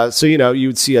 And so, you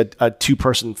would see a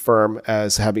two-person firm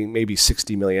as having maybe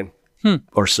 60 million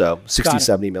or so, 60,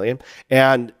 70 million.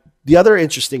 And the other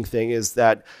interesting thing is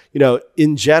that,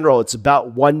 in general, it's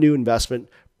about one new investment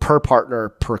per partner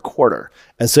per quarter.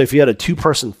 And so if you had a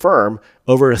two-person firm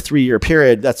over a 3-year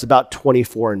period, that's about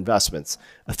 24 investments.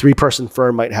 A 3-person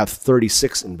firm might have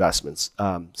 36 investments.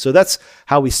 So that's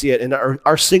how we see it. And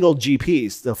our single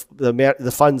GPs,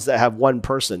 the funds that have one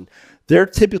person, they're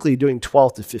typically doing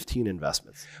 12 to 15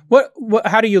 investments.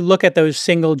 How do you look at those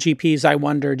single GPs, I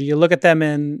wonder? Do you look at them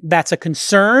and that's a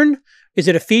concern? Is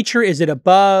it a feature? Is it a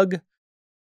bug?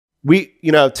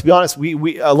 To be honest,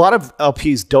 we a lot of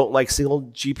LPs don't like single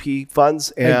GP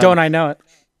funds. And don't I know it?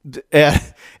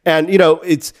 And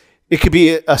it could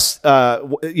be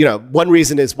one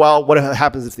reason is, well, what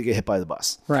happens if they get hit by the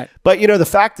bus? Right. But the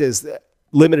fact is that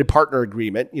limited partner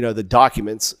agreement, the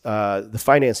documents, the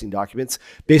financing documents,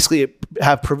 basically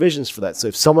have provisions for that. So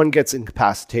if someone gets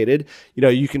incapacitated,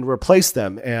 you can replace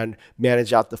them and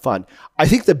manage out the fund. I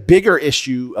think the bigger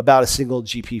issue about a single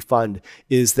GP fund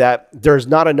is that there's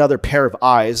not another pair of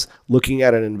eyes looking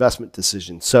at an investment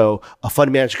decision. So a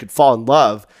fund manager could fall in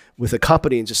love with a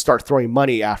company and just start throwing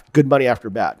good money after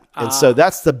bad. And so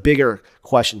that's the bigger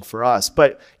question for us.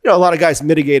 But, a lot of guys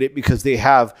mitigate it because they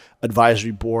have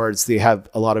advisory boards. They have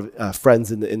a lot of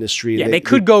friends in the industry. Yeah, they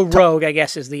could go rogue, I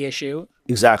guess, is the issue.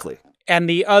 Exactly. And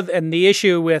the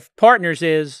issue with partners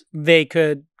is they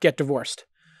could get divorced.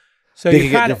 So they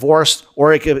could get divorced,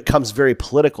 or it becomes very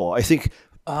political. I think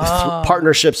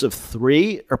partnerships of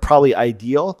 3 are probably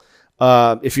ideal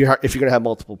if you're going to have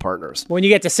multiple partners. When you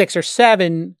get to 6 or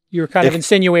 7, you're kind of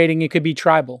insinuating it could be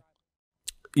tribal.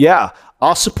 Yeah,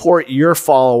 I'll support your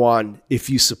follow-on if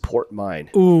you support mine.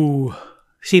 Ooh,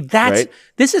 see,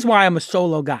 this is why I'm a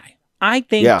solo guy. I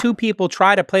think 2 people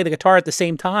try to play the guitar at the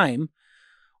same time,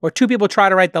 or 2 people try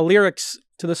to write the lyrics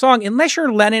to the song, unless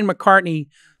you're Lennon McCartney.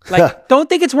 Like, don't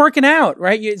think it's working out,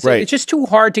 right? It's just too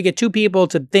hard to get 2 people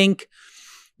to think,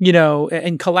 you know,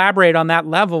 and collaborate on that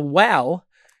level well.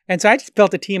 And so I just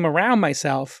built a team around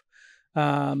myself.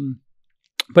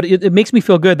 But it makes me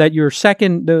feel good that your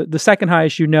the second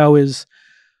highest, you know, is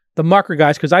the Mucker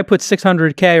guys, because I put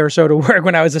 $600K or so to work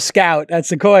when I was a scout at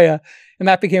Sequoia, and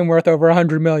that became worth over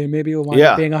 100 million. Maybe it'll wind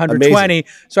up being 120. Amazing.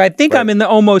 So I think I'm in the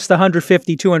almost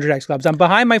 150, 200X clubs. I'm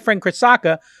behind my friend Chris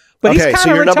Sacca, but he's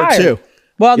kind of retired. Number 2.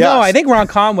 Well, no, I think Ron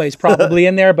Conway's probably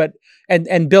in there, but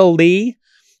and Bill Lee,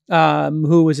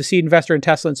 who was a seed investor in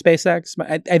Tesla and SpaceX.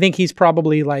 I think he's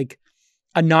probably like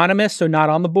anonymous, so not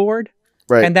on the board.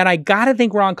 Right. And then I got to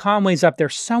think Ron Conway's up there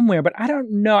somewhere, but I don't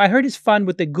know. I heard his fund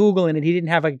with the Google in it. He didn't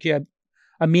have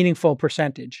a meaningful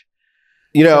percentage.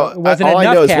 You know, so all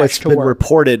I know is what's been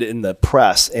reported in the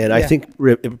press. And I think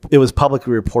it was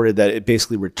publicly reported that it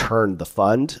basically returned the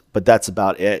fund, but that's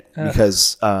about it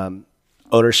because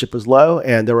ownership was low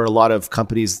and there were a lot of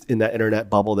companies in that internet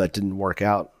bubble that didn't work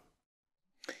out.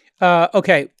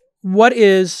 Okay. What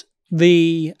is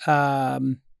the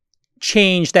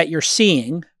change that you're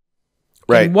seeing?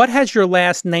 Right. And what has your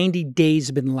last 90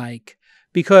 days been like?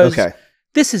 Because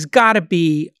this has got to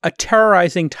be a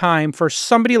terrorizing time for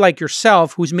somebody like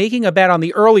yourself who's making a bet on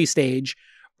the early stage.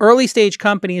 Early stage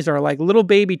companies are like little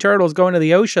baby turtles going to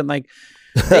the ocean. Like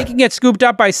they can get scooped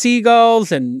up by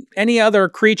seagulls and any other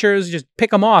creatures, just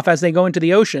pick them off as they go into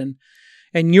the ocean.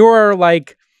 And you're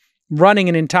like running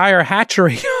an entire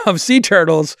hatchery of sea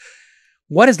turtles.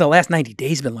 What has the last 90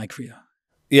 days been like for you?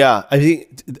 Yeah, I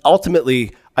think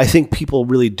ultimately, I think people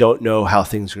really don't know how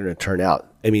things are going to turn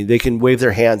out. I mean, they can wave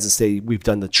their hands and say, we've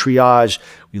done the triage.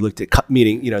 We looked at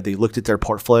they looked at their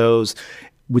portfolios,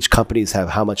 which companies have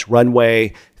how much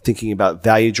runway, thinking about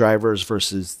value drivers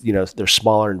versus, their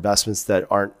smaller investments that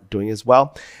aren't doing as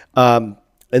well. And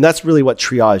that's really what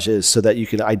triage is, so that you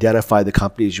can identify the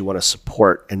companies you want to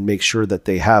support and make sure that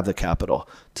they have the capital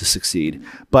to succeed.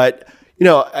 But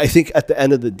I think at the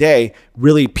end of the day,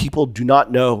 really people do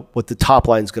not know what the top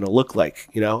line is going to look like.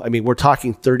 I mean, we're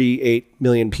talking 38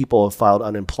 million people have filed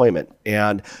unemployment.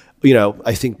 And,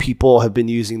 I think people have been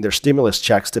using their stimulus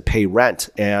checks to pay rent.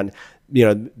 And,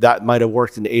 that might have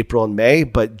worked in April and May,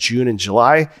 but June and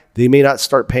July, they may not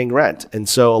start paying rent. And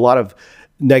so a lot of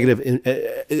negative,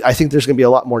 I think there's going to be a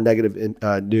lot more negative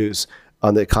news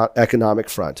on the economic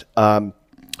front.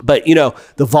 But,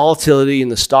 the volatility in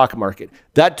the stock market,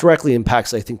 that directly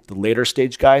impacts, I think, the later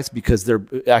stage guys because they're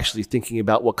actually thinking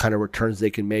about what kind of returns they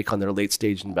can make on their late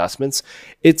stage investments.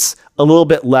 It's a little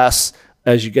bit less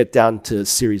as you get down to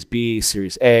Series B,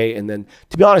 Series A. And then,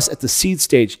 to be honest, at the seed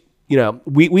stage,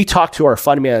 we talk to our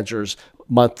fund managers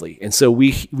monthly. And so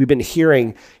we've been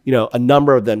hearing, a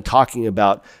number of them talking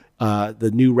about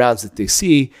the new rounds that they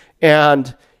see.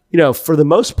 And, for the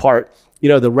most part,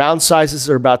 the round sizes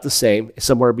are about the same,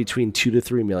 somewhere between 2 to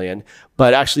 3 million,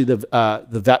 but actually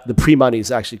the pre-money has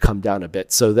actually come down a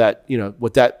bit. So that,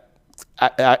 what that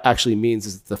actually means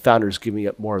is the founders giving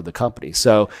up more of the company.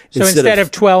 So instead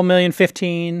of 12 million,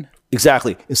 15.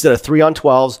 Exactly. Instead of 3 on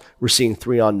 12s, we're seeing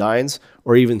 3 on 9s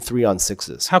or even 3 on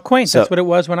 6s. How quaint. That's what it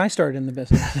was when I started in the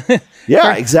business.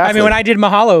 Yeah, exactly. I mean, when I did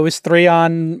Mahalo, it was 3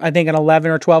 on, I think, an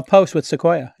 11 or 12 post with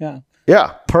Sequoia. Yeah.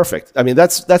 Yeah, perfect. I mean,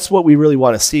 that's what we really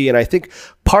want to see. And I think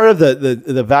part of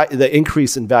the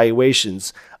increase in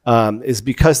valuations is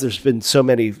because there's been so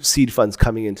many seed funds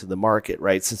coming into the market,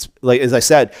 right? Since, like as I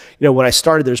said, when I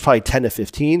started, there's probably 10 to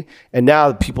 15, and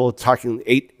now people are talking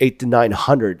 8 to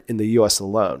 900 in the U.S.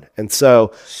 alone. And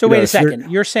so, wait a second.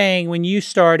 You're saying when you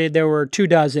started, there were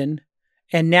 24,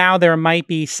 and now there might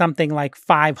be something like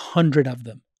 500 of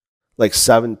them, like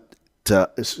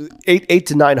 8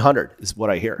 to 900 is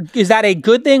what I hear. Is that a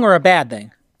good thing or a bad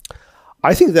thing?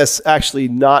 I think that's actually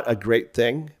not a great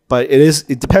thing, but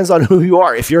it depends on who you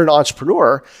are. If you're an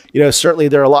entrepreneur, certainly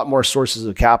there are a lot more sources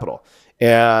of capital.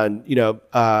 And,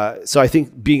 so I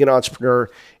think being an entrepreneur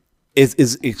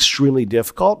is extremely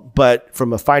difficult, but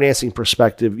from a financing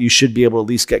perspective, you should be able to at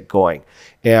least get going.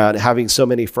 And having so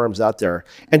many firms out there.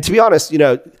 And to be honest,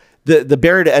 the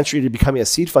barrier to entry to becoming a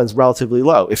seed fund is relatively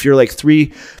low. If you're like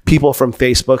 3 people from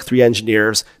Facebook, 3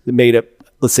 engineers that made up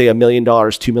let's say $1 million,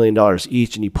 $2 million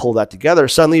each, and you pull that together,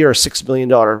 suddenly you're a $6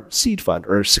 million seed fund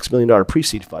or a $6 million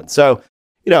pre-seed fund. So,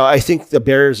 I think the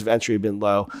barriers of entry have been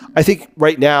low. I think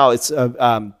right now it's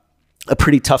a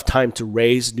pretty tough time to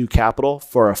raise new capital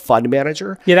for a fund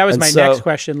manager. Yeah, that was my next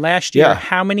question. Last year,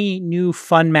 how many new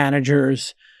fund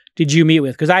managers did you meet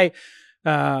with? Because I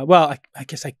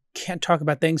guess I can't talk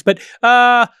about things, but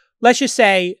let's just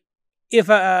say if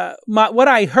what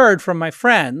I heard from my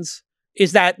friends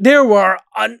is that there were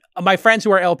my friends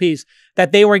who are LPs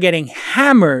that they were getting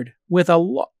hammered with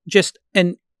just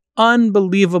an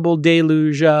unbelievable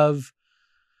deluge of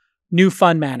new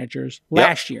fund managers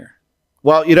last year.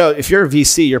 Well, if you're a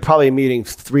VC, you're probably meeting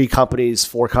 3 companies,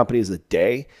 4 companies a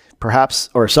day, perhaps,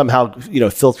 or somehow,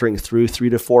 filtering through 3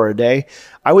 to 4 a day.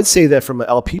 I would say that from an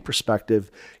LP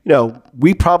perspective,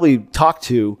 we probably talk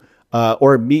to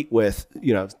or meet with,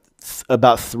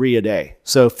 about 3 a day.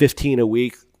 So 15 a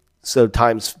week. So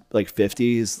times like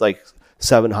 50 is like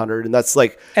 700. And that's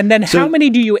like, and then how many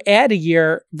do you add a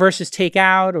year versus take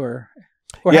out or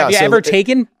have you ever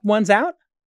taken ones out?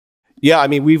 Yeah. I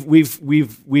mean,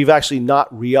 we've actually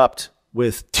not re-upped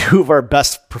with 2 of our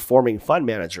best performing fund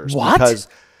managers. What? Because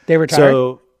they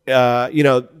retired?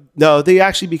 So, no, they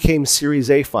actually became Series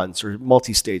A funds or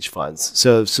multi-stage funds.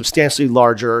 So substantially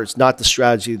larger. It's not the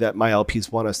strategy that my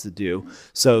LPs want us to do.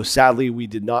 So sadly, we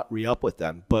did not re-up with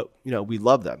them, but we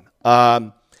love them.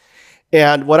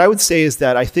 And what I would say is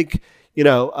that I think,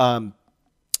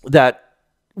 that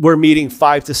we're meeting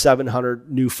 500 to 700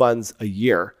 new funds a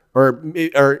year,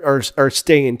 or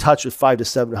staying in touch with 500 to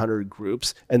 700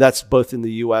 groups, and that's both in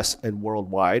the U.S. and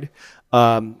worldwide.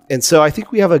 And so I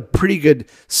think we have a pretty good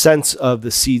sense of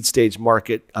the seed stage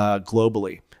market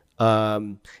globally.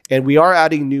 And we are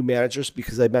adding new managers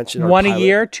because I mentioned one a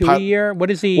year, 2 a year.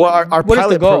 What is the our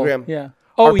pilot program? Yeah.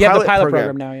 Oh, you have the pilot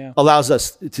program now. Yeah, allows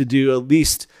us to do at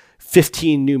least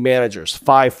 15 new managers,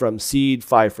 5 from seed,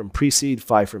 5 from pre-seed,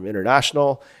 5 from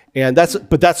international. And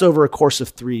that's over a course of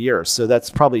 3 years. So that's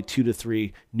probably 2 to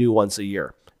 3 new ones a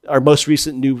year. Our most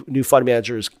recent new fund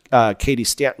manager is Katie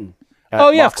Stanton. Oh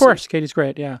yeah, Moxie. Of course. Katie's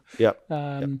great. Yeah. Yep.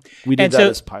 We did that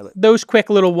as a pilot. Those quick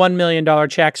little $1 million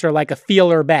checks are like a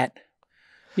feeler bet.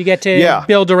 You get to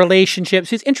build a relationship.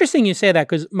 So it's interesting you say that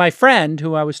because my friend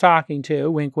who I was talking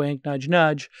to, wink, wink, nudge,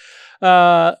 nudge,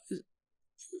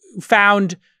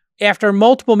 found after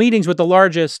multiple meetings with the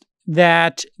largest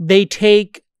that they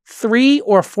take 3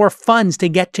 or 4 funds to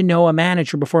get to know a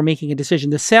manager before making a decision.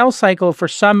 The sales cycle for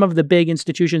some of the big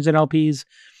institutions and LPs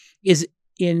is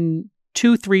in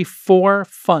 2, 3, 4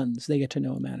 funds they get to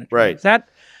know a manager. Right.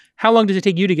 How long does it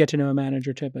take you to get to know a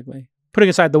manager typically? Putting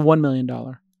aside the $1 million.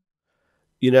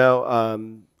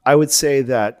 I would say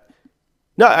that,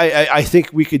 no, I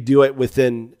think we could do it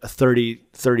within 30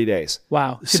 days.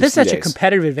 Wow. So this is such a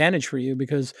competitive advantage for you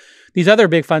because these other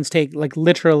big funds take like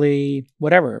literally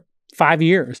 5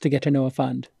 years to get to know a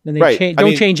fund. And they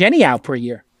don't change any out per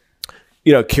year.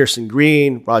 Kirsten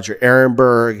Green, Roger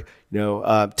Ehrenberg,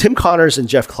 Tim Connors and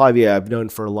Jeff Clavier I've known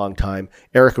for a long time.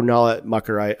 Eric Ronalla at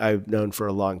Mucker I've known for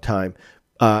a long time.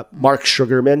 Mark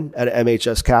Sugarman at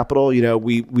MHS Capital,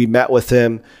 we met with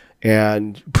him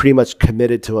and pretty much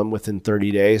committed to him within 30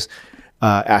 days.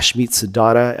 Ashmeet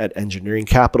Cendana at Engineering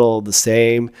Capital, the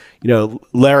same.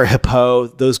 Larry Hippo,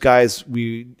 those guys,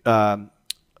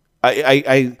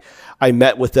 I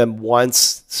met with them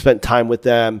once, spent time with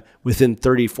them. Within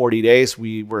 30, 40 days,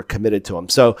 we were committed to them.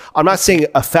 So I'm not saying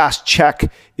a fast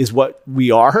check is what we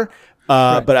are,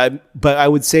 but I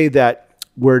would say that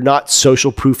we're not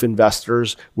social proof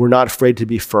investors. We're not afraid to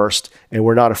be first, and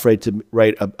we're not afraid to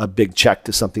write a big check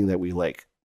to something that we like.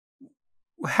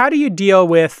 How do you deal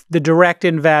with the direct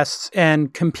invests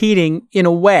and competing in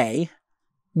a way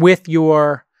with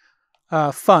your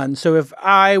fund? So if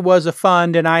I was a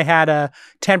fund and I had a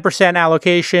 10%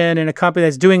 allocation in a company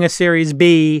that's doing a Series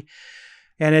B,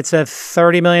 and it's a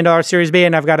 $30 million Series B,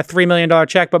 and I've got a $3 million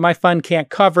check, but my fund can't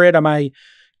cover it, am I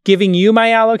giving you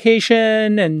my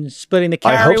allocation and splitting the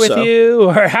carry with you?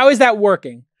 Or how is that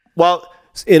working? Well,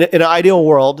 in an ideal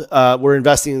world, we're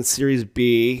investing in Series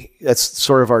B. That's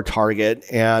sort of our target.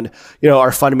 And,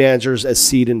 our fund managers as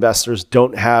seed investors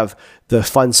don't have the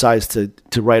fund size to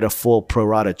write a full pro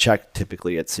rata check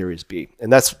typically at Series B.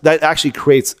 And that actually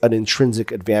creates an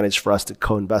intrinsic advantage for us to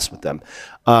co-invest with them.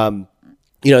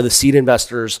 The seed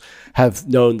investors have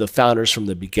known the founders from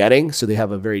the beginning, so they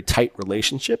have a very tight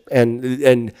relationship,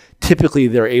 and typically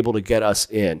they're able to get us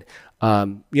in.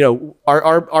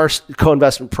 Our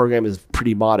co-investment program is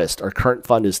pretty modest. Our current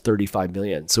fund is $35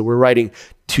 million, so we're writing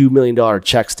 $2 million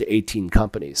checks to 18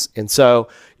 companies. And so,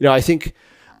 I think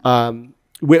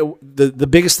the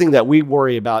biggest thing that we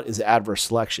worry about is adverse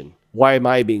selection. why am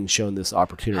I being shown this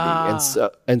opportunity?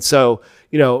 And so,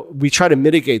 we try to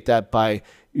mitigate that by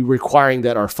requiring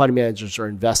that our fund managers are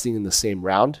investing in the same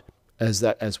round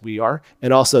as we are,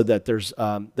 and also that there's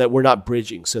that we're not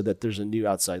bridging, so that there's a new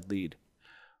outside lead.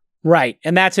 Right.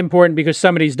 And that's important because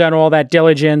somebody's done all that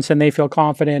diligence and they feel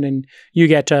confident and you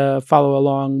get to follow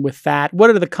along with that. What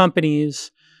are the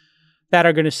companies that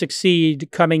are going to succeed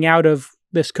coming out of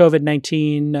this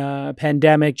COVID-19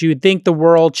 pandemic? Do you think the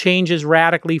world changes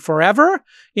radically forever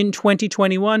in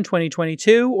 2021,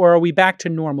 2022, or are we back to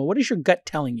normal? What is your gut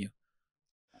telling you?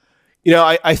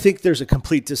 I think there's a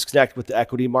complete disconnect with the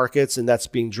equity markets, and that's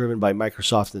being driven by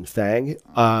Microsoft and FANG.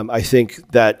 I think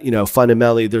that,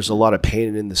 fundamentally there's a lot of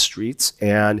pain in the streets.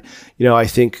 And, I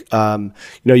think,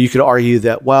 you could argue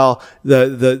that, well,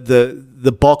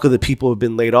 the bulk of the people who have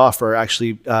been laid off are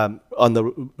actually on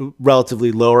the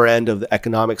relatively lower end of the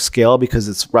economic scale because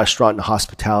it's restaurant and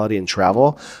hospitality and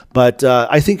travel. But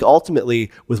I think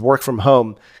ultimately with work from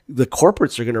home, the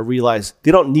corporates are going to realize they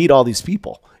don't need all these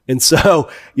people. And so,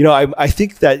 I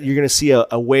think that you're going to see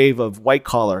a wave of white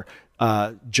collar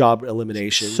job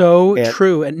elimination.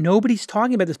 True. And nobody's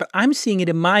talking about this, but I'm seeing it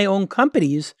in my own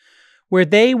companies where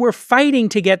they were fighting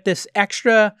to get this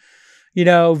extra,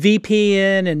 VP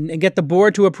in and get the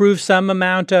board to approve some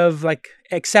amount of like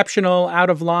exceptional out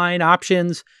of line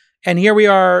options. And here we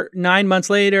are 9 months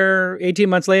later, 18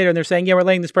 months later, and they're saying, yeah, we're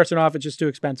laying this person off. It's just too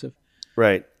expensive.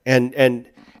 Right. And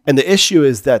the issue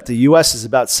is that the U.S.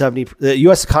 the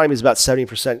U.S. economy is about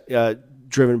 70%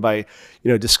 driven by,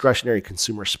 discretionary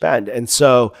consumer spend. And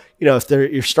so, if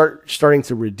you're starting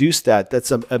to reduce that,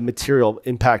 that's a material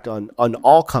impact on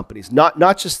all companies,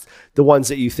 not just the ones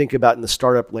that you think about in the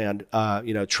startup land,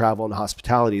 travel and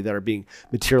hospitality that are being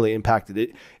materially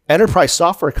impacted. Enterprise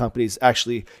software companies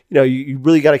actually, you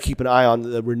really got to keep an eye on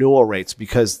the renewal rates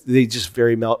because they just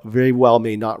very well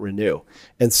may not renew.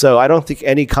 And so I don't think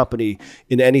any company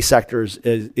in any sector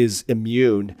is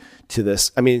immune to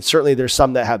this. I mean, certainly there's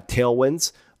some that have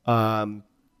tailwinds.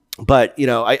 But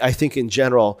I think in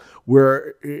general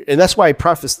and that's why I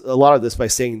prefaced a lot of this by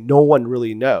saying no one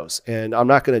really knows. And I'm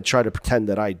not going to try to pretend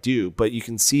that I do, but you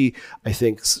can see, I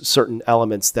think, certain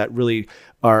elements that really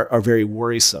are very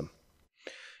worrisome.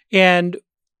 And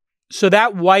so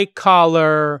that white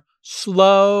collar,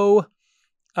 slow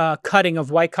cutting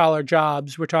of white collar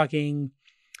jobs, we're talking,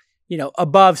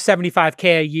 above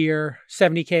 75K a year,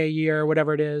 70K a year,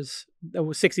 whatever it is,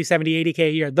 60, 70, 80K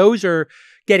a year. Those are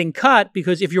getting cut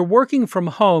because if you're working from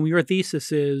home, your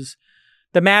thesis is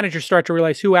the managers start to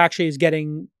realize who actually is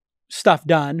getting stuff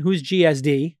done, who's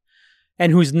GSD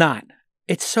and who's not.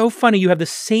 It's so funny. You have the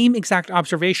same exact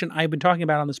observation I've been talking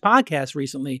about on this podcast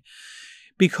recently.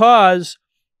 Because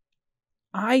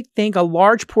I think a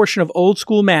large portion of old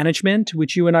school management,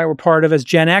 which you and I were part of as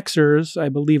Gen Xers, I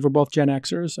believe we're both Gen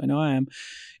Xers, I know I am,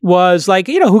 was like,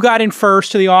 who got in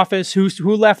first to the office, who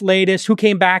left latest, who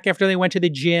came back after they went to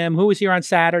the gym, who was here on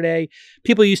Saturday.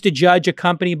 People used to judge a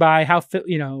company by how,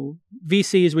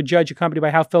 VCs would judge a company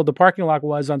by how filled the parking lot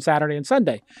was on Saturday and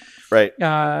Sunday. Right.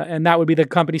 And that would be the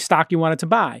company stock you wanted to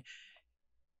buy.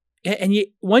 And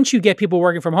once you get people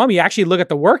working from home, you actually look at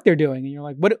the work they're doing and you're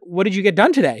like, what did you get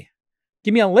done today?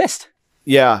 Give me a list.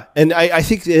 Yeah. And I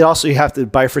think you have to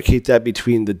bifurcate that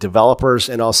between the developers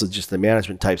and also just the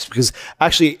management types, because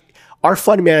actually our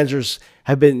fund managers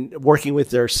have been working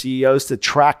with their CEOs to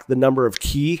track the number of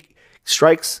key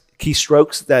strokes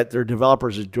that their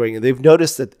developers are doing. And they've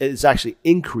noticed that it's actually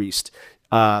increased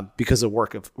because of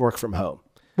work from home.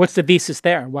 What's the thesis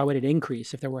there? Why would it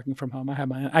increase if they're working from home?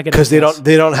 Because they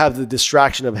don't have the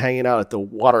distraction of hanging out at the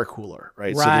water cooler,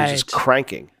 right? So they're just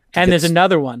cranking. And there's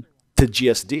another one to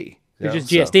GSD. They're just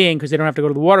GSDing because they don't have to go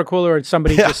to the water cooler, or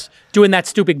somebody just doing that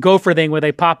stupid gopher thing where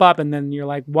they pop up and then you're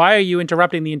like, why are you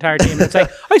interrupting the entire team? And it's like,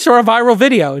 I saw a viral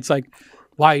video. It's like,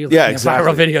 why are you looking at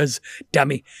viral videos,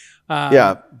 dummy?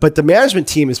 But the management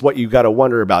team is what you got to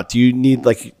wonder about. Do you need,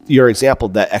 like your example,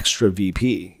 that extra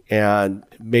VP? And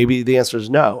maybe the answer is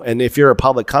no. And if you're a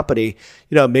public company,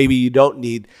 maybe you don't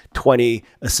need 20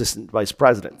 assistant vice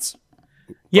presidents.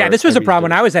 Yeah, this was a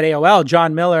problem when I was at AOL.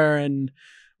 John Miller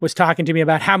was talking to me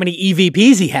about how many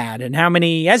EVPs he had and how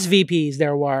many SVPs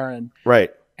there were. And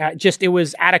right. It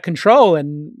was out of control.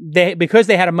 And because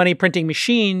they had a money printing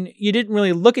machine, you didn't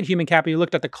really look at human capital. You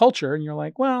looked at the culture and you're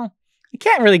like, well, you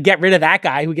can't really get rid of that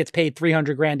guy who gets paid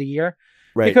 $300,000 a year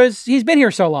because he's been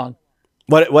here so long.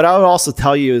 What I would also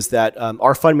tell you is that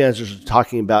our fund managers are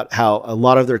talking about how a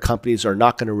lot of their companies are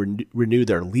not going to renew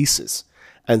their leases.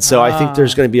 And so I think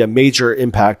there's going to be a major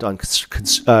impact on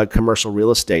commercial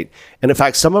real estate. And in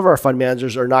fact, some of our fund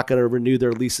managers are not going to renew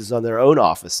their leases on their own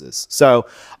offices. So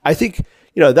I think,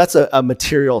 that's a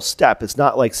material step. It's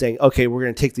not like saying, okay, we're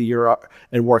going to take the year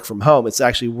and work from home. It's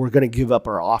actually, we're going to give up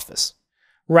our office.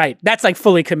 Right. That's like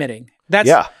fully committing. That's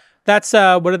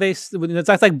what are they?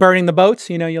 That's like burning the boats.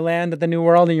 You land at the new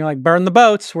world and you're like, burn the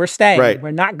boats. We're staying. Right.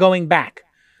 We're not going back.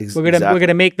 We're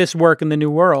gonna make this work in the new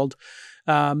world.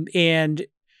 And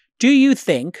do you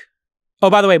think? Oh,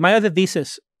 by the way, my other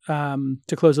thesis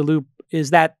to close the loop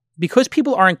is that because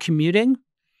people aren't commuting,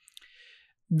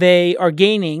 they are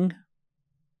gaining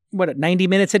 90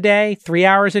 minutes a day, 3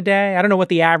 hours a day. I don't know what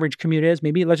the average commute is.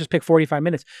 Maybe let's just pick 45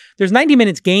 minutes. There's 90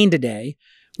 minutes gained a day,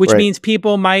 which means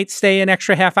people might stay an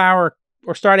extra half hour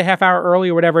or start a half hour early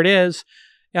or whatever it is.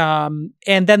 And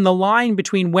then the line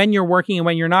between when you're working and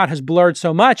when you're not has blurred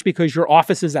so much because your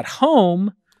office is at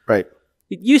home. Right.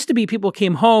 It used to be people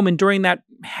came home and during that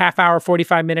half hour,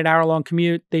 45-minute, hour-long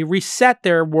commute, they reset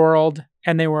their world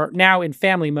and they were now in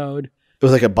family mode. It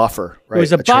was like a buffer, right? It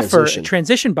was a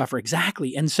transition buffer,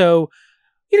 exactly. And so,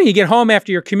 you get home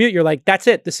after your commute, you're like, that's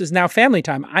it. This is now family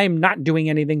time. I am not doing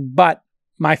anything but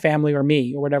my family or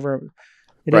me or whatever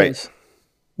it is.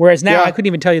 Whereas now I couldn't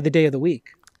even tell you the day of the week.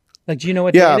 Like, do you know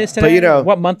what day it is today? But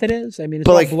what month it is? I mean, it's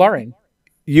all blurring.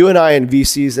 You and I and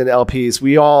VCs and LPs,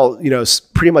 we all,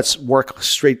 pretty much work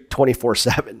straight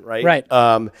 24/7, right? Right.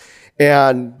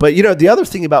 But the other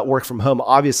thing about work from home,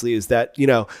 obviously, is that,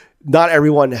 not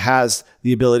everyone has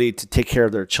the ability to take care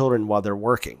of their children while they're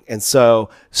working. And so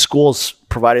schools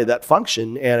provided that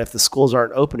function. And if the schools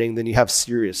aren't opening, then you have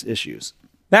serious issues.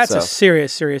 That's a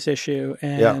serious, serious issue.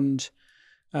 And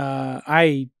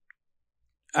I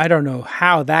don't know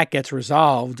how that gets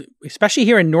resolved, especially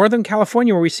here in Northern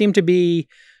California, where we seem to be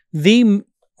the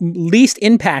least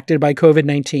impacted by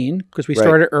COVID-19 because we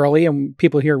started early and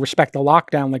people here respect the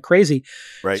lockdown like crazy.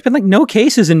 Right. It's been like no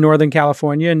cases in Northern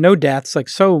California and no deaths, like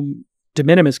so de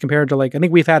minimis compared to I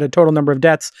think we've had a total number of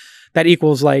deaths that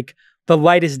equals like the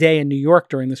lightest day in New York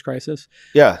during this crisis.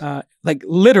 Yeah. Like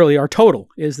literally our total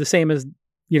is the same as,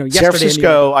 yesterday. San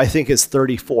Francisco, I think, is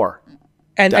 34.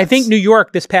 And deaths. I think New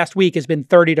York this past week has been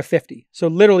 30 to 50. So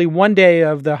literally one day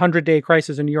of the 100-day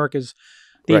crisis in New York is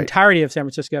the entirety of San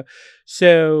Francisco.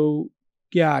 So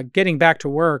getting back to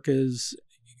work is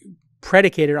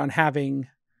predicated on having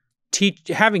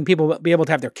people be able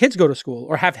to have their kids go to school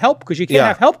or have help because you can't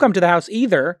have help come to the house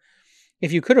either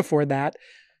if you could afford that,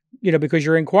 because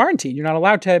you're in quarantine. You're not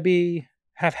allowed to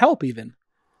have help even.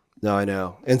 No, I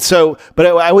know. And so, but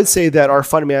I would say that our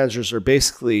fund managers are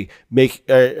basically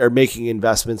making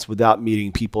investments without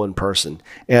meeting people in person.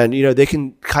 And, they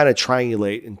can kind of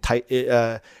triangulate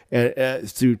and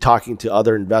through talking to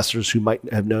other investors who might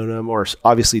have known them or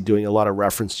obviously doing a lot of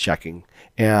reference checking.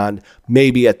 And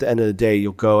maybe at the end of the day,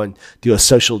 you'll go and do a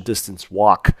social distance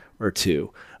walk or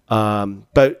two.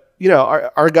 But,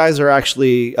 our guys are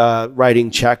actually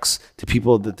writing checks to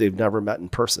people that they've never met in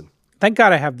person. Thank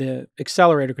God I have the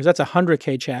accelerator because that's a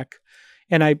 100K check.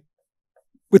 And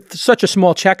with such a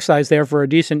small check size there for a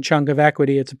decent chunk of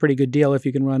equity, it's a pretty good deal if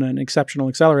you can run an exceptional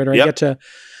accelerator. Yep.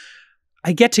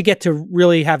 I get to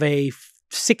really have a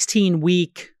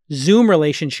 16-week Zoom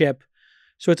relationship.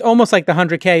 So it's almost like the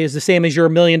 100K is the same as your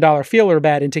 $1 million feeler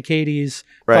bet into Katie's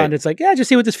fund. It's like, just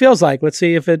see what this feels like. Let's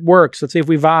see if it works. Let's see if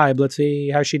we vibe. Let's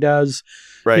see how she does,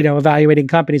 evaluating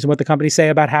companies and what the companies say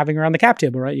about having her on the cap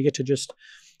table, right? You get to just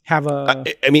have a...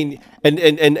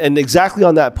 and exactly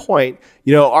on that point,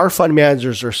 our fund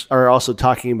managers are also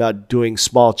talking about doing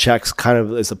small checks kind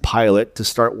of as a pilot to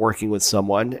start working with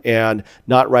someone and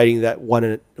not writing that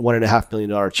 $1.5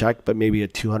 million check, but maybe a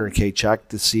 200K check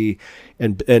to see,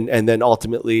 and then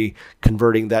ultimately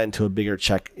converting that into a bigger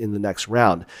check in the next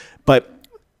round. But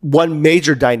one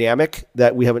major dynamic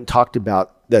that we haven't talked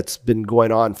about that's been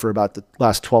going on for about the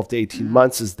last 12 to 18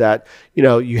 months is that,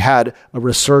 you had a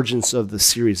resurgence of the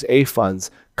Series A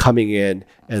funds coming in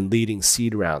and leading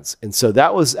seed rounds. And so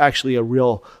that was actually a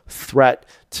real threat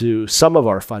to some of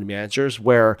our fund managers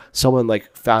where someone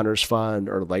like Founders Fund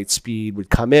or Lightspeed would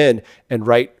come in and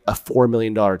write a $4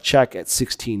 million check at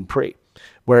 16 pre.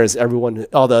 Whereas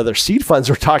all the other seed funds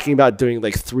were talking about doing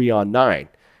like 3 on 9,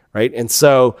 right? And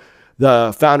so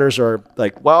the founders are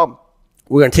like, well,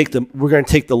 we're going to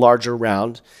take the larger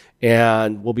round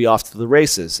and we'll be off to the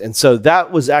races. And so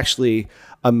that was actually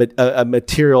a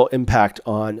material impact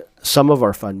on some of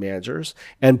our fund managers.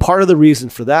 And part of the reason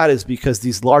for that is because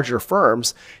these larger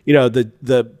firms,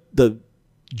 the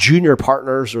junior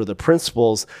partners or the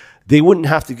principals, they wouldn't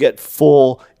have to get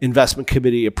full investment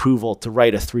committee approval to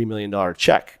write a $3 million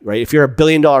check, right? If you're a $1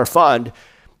 billion fund,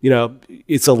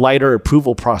 it's a lighter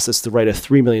approval process to write a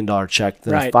 $3 million check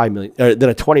than a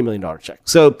 $20 million check.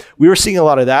 So we were seeing a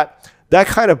lot of that. That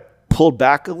kind of pulled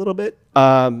back a little bit,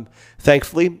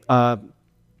 thankfully.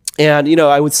 And,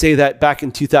 I would say that back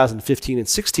in 2015 and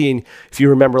 16, if you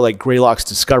remember like Greylock's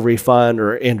Discovery Fund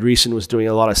or Andreessen was doing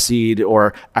a lot of seed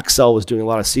or Accel was doing a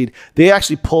lot of seed, they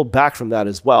actually pulled back from that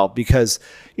as well because,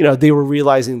 they were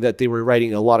realizing that they were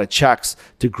writing a lot of checks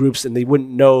to groups and they wouldn't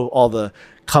know all the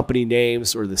company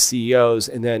names or the CEOs.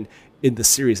 And then in the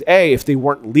Series A, if they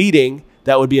weren't leading,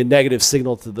 that would be a negative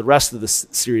signal to the rest of the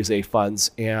Series A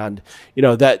funds. And,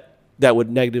 that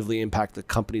would negatively impact the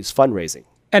company's fundraising.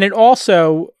 And it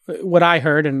also, what I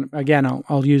heard, and again,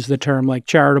 I'll use the term like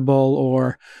charitable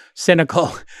or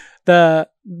cynical. The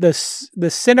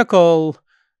cynical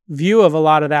view of a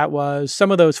lot of that was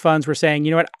some of those funds were saying,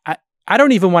 you know what, I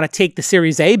don't even want to take the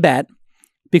Series A bet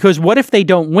because what if they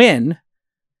don't win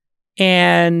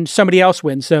and somebody else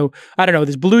wins? So I don't know,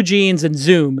 there's Blue Jeans and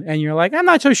Zoom, and you're like, I'm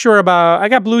not so sure about. I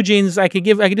got Blue Jeans, I could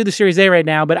do the Series A right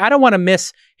now, but I don't want to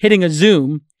miss hitting a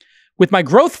Zoom with my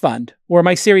growth fund or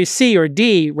my Series C or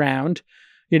D round,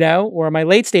 or my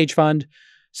late stage fund.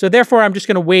 So therefore, I'm just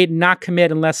going to wait and not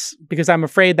commit because I'm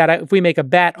afraid that if we make a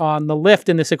bet on the lift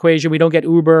in this equation, we don't get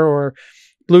Uber, or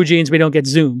Blue Jeans, we don't get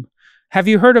Zoom. Have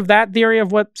you heard of that theory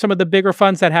of what some of the bigger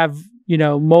funds that have,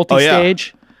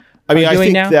 multi-stage I mean, I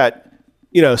think now? that,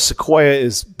 Sequoia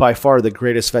is by far the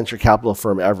greatest venture capital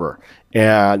firm ever.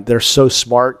 And they're so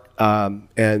smart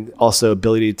and also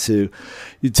ability to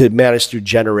manage through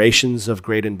generations of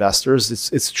great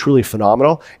investors. It's truly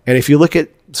phenomenal. And if you look at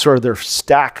sort of their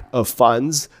stack of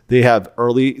funds, they have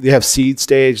seed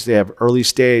stage, they have early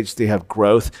stage, they have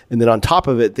growth. And then on top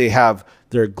of it, they have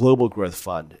their global growth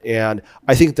fund. And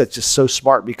I think that's just so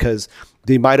smart because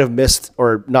they might have missed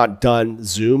or not done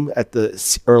Zoom at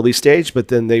the early stage, but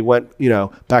then they went,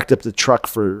 backed up the truck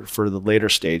for the later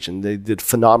stage, and they did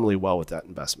phenomenally well with that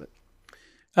investment.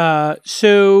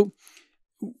 So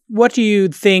what do you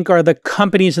think are the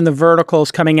companies and the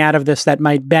verticals coming out of this that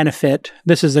might benefit?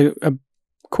 This is a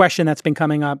question that's been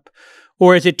coming up.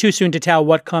 Or is it too soon to tell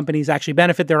what companies actually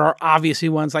benefit? There are obviously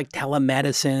ones like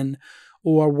telemedicine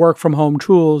or work from home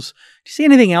tools. Do you see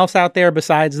anything else out there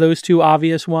besides those two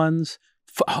obvious ones?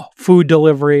 Food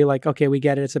delivery, like, okay, we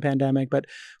get it, it's a pandemic, but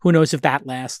who knows if that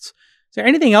lasts. Is there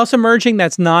anything else emerging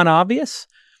that's non-obvious?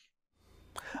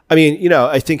 I mean,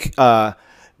 I think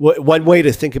one way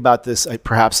to think about this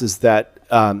perhaps is that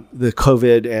the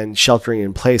COVID and sheltering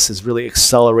in place has really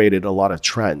accelerated a lot of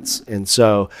trends. And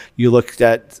so you looked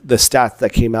at the stats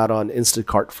that came out on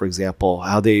Instacart, for example,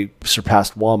 how they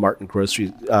surpassed Walmart in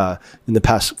groceries in the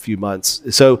past few months.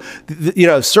 So,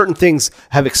 certain things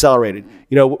have accelerated.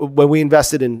 When we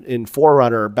invested in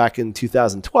Forerunner back in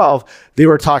 2012, they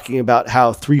were talking about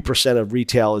how 3% of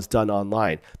retail is done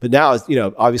online. But now,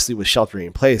 obviously with sheltering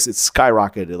in place, it's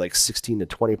skyrocketed to like 16 to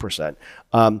 20%.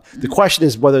 The question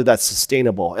is whether that's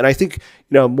sustainable. And I think,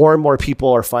 more and more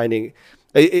people are finding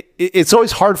it's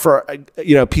always hard for,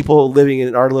 people living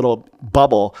in our little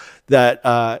bubble that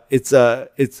it's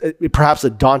perhaps a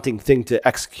daunting thing to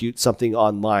execute something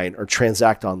online or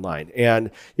transact online.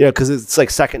 And, because it's like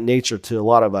second nature to a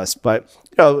lot of us. But,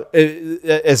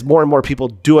 as more and more people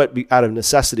do it out of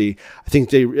necessity, I think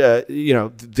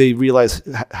they realize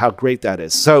how great that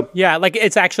is. So, yeah, like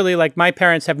it's actually like my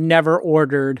parents have never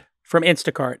ordered from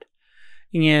Instacart.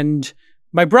 And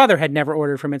my brother had never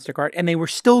ordered from Instacart, and they were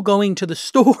still going to the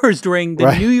stores during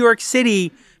the New York City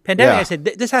pandemic. Yeah. I said,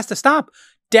 this has to stop.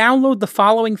 Download the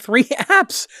following 3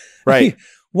 apps. Right.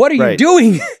 What are you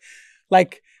doing?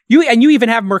 Like you even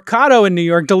have Mercado in New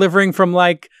York delivering from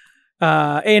like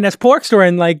A&S Pork Store,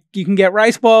 and like you can get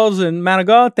rice balls and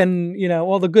manigot and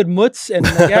all the good mutts, and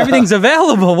like, everything's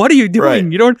available. What are you doing?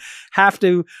 Right. You don't have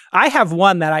to. I have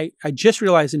one that I just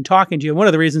realized in talking to you. And one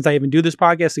of the reasons I even do this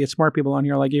podcast is to get smart people on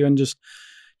here like you and just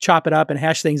chop it up and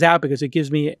hash things out, because it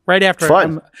gives me right after.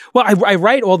 Fun. I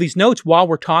write all these notes while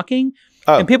we're talking.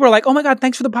 And people are like, oh my God,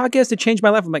 thanks for the podcast. It changed my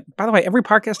life. I'm like, by the way, every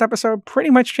podcast episode pretty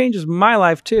much changes my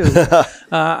life too.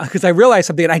 Because I realized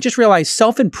something. And I just realized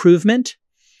self-improvement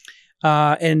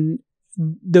and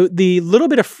the little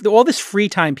bit of all this free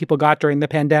time people got during the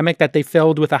pandemic that they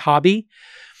filled with a hobby.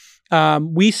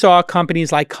 We saw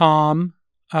companies like Calm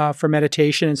for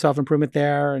meditation and self-improvement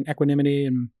there, and equanimity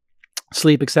and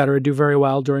sleep, et cetera, do very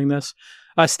well during this.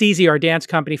 Steezy, our dance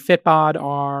company, Fitbod,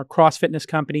 our cross fitness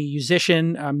company,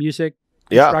 Musician, music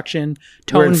instruction,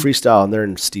 Tone. We're in Freestyle, and they're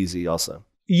in Steezy also.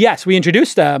 Yes, we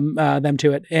introduced them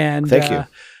to it, and thank you.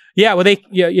 Yeah, well,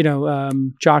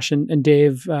 Josh and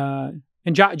Dave, and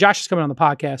Josh is coming on the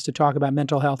podcast to talk about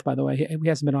mental health. By the way, he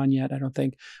hasn't been on yet, I don't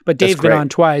think, but Dave's been on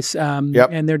twice, and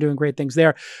they're doing great things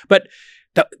there. But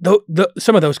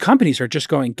some of those companies are just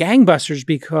going gangbusters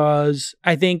because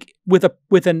I think with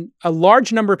a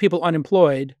large number of people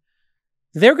unemployed,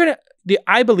 they're going to,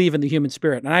 I believe in the human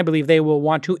spirit, and I believe they will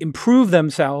want to improve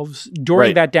themselves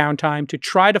during that downtime to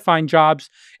try to find jobs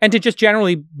and to just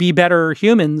generally be better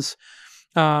humans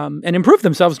and improve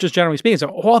themselves, just generally speaking. So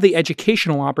all the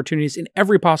educational opportunities in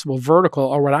every possible vertical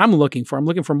are what I'm looking for. I'm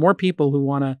looking for more people who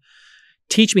want to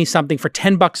teach me something for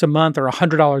 $10 a month or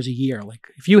 $100 a year. Like,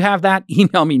 if you have that,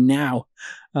 email me now.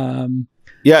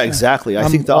 Yeah, exactly. I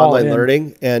think the online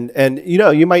learning and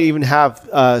you might even have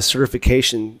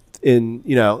certification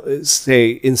in,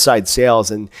 say inside sales,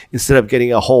 and instead of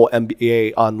getting a whole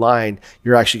MBA online,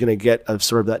 you're actually going to get a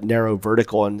sort of that narrow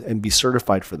vertical and be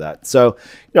certified for that. So,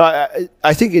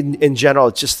 I think in general,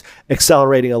 it's just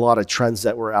accelerating a lot of trends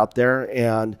that were out there.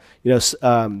 And,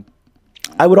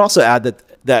 I would also add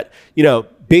that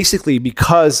basically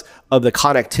because of the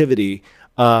connectivity,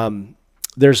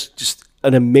 there's just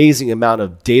an amazing amount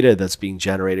of data that's being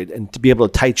generated, and to be able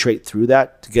to titrate through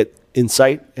that to get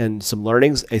insight and some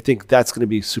learnings, I think that's going to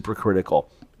be super critical.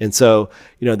 And so,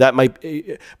 that might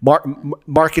be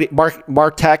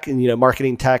martech and,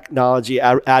 marketing technology,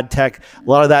 ad tech. A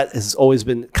lot of that has always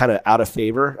been kind of out of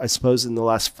favor, I suppose, in the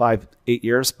last 5-8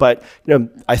 years. But,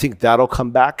 I think that'll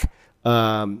come back.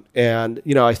 And,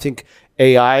 I think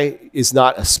AI is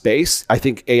not a space. I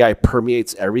think AI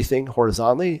permeates everything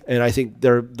horizontally. And I think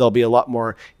there'll be a lot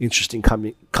more interesting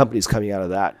companies coming out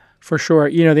of that. For sure.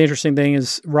 The interesting thing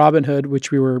is Robinhood,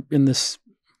 which we were in this,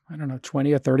 I don't know,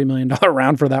 $20 or $30 million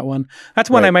round for that one. That's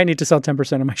one I might need to sell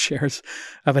 10% of my shares,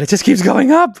 but it just keeps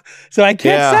going up. So I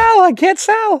can't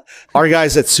sell. Our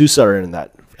guys at SUSE are in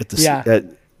that at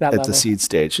the seed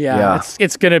stage. Yeah.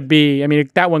 It's going to be,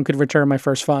 that one could return my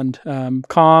first fund.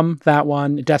 Calm, that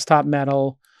one, Desktop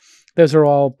Metal. Those are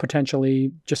all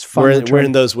potentially just fun. We're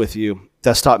in those with you.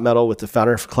 Desktop Metal with the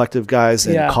Founder Collective guys,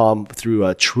 and Calm through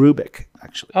Trubic,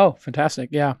 actually. Oh, fantastic.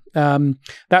 Yeah.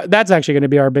 That's actually going to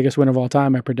be our biggest win of all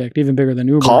time, I predict, even bigger than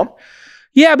Uber. Calm?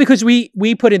 Yeah, because we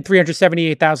put in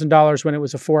 $378,000 when it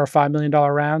was a $4 or $5 million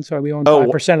round, so we own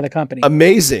 5% of the company.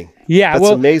 Amazing. Yeah,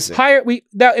 that's amazing.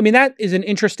 That is an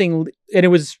interesting, and it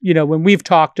was, when we've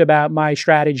talked about my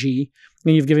strategy,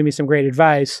 and you've given me some great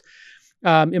advice.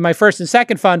 In my first and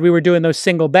second fund, we were doing those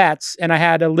single bets, and I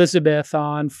had Elizabeth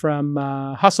on from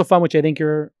Hustle Fund, which I think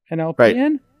you're an LP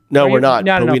in. No, we're not.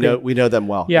 But we know them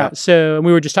well. Yeah. So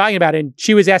we were just talking about it, and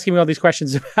she was asking me all these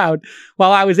questions about,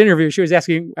 while I was interviewing, she was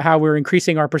asking how we're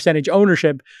increasing our percentage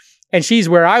ownership. And she's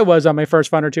where I was on my first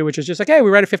fund or two, which is just like, hey,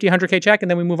 we write a 50, 100K check, and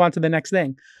then we move on to the next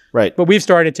thing. Right. But we've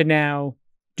started to now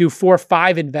do 4 or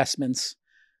 5 investments.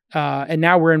 And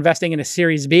now we're investing in a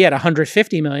Series B at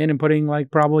 150 million and putting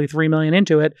like probably 3 million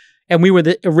into it. And we were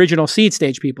the original seed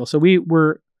stage people. So we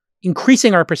were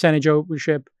increasing our percentage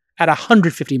ownership at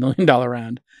 $150 million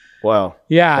round. Wow.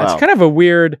 Yeah. Wow. It's kind of a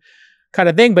weird kind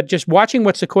of thing, but just watching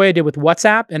what Sequoia did with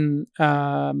WhatsApp, and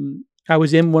I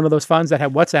was in one of those funds that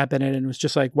had WhatsApp in it, and it was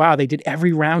just like, wow, they did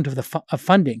every round of of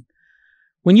funding.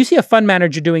 When you see a fund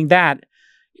manager doing that,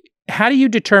 how do you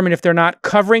determine if they're not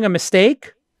covering a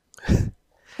mistake?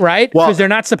 Right? Because they're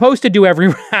not supposed to do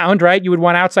every round, right? You would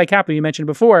want outside capital, you mentioned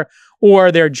before,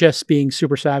 or they're just being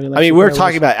super savvy. Like we're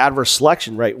talking about adverse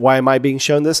selection, right? Why am I being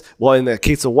shown this? Well, in the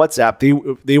case of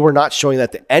WhatsApp, they were not showing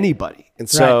that to anybody. And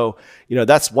so,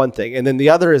 that's one thing. And then the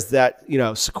other is that,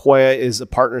 Sequoia is a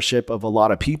partnership of a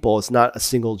lot of people. It's not a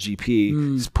single GP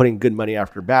who's putting good money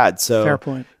after bad. So, fair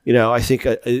point. I think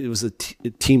it was a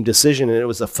team decision, and it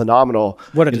was a phenomenal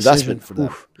investment for them.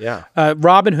 Oof. Yeah.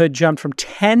 Robinhood jumped from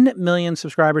 10 million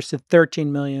subscribers to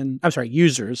 13 million,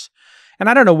 users. And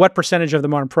I don't know what percentage of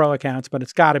them are on pro accounts, but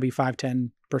it's got to be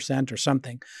 5-10% or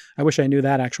something. I wish I knew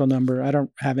that actual number. I don't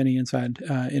have any inside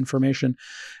information.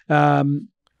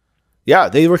 Yeah,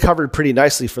 they recovered pretty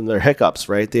nicely from their hiccups,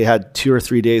 right? They had 2 or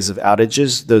 3 days of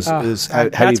outages.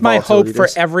 That's my hope for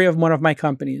every one of my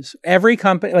companies. Every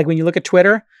company, like when you look at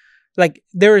Twitter, like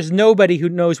there is nobody who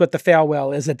knows what the fail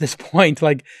whale is at this point.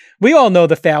 Like we all know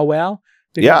the fail whale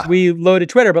because we loaded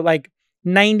Twitter, but like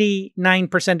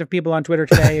 99% of people on Twitter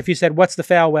today, if you said, what's the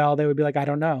fail whale? They would be like, I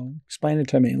don't know. Explain it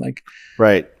to me. Like,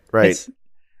 right.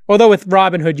 Although with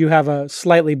Robinhood, you have a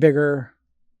slightly bigger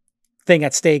thing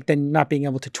at stake than not being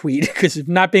able to tweet, because if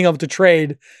not being able to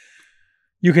trade,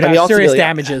 you could have serious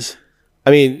damages.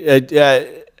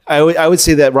 I would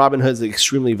say that Robinhood is an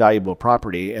extremely valuable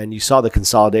property, and you saw the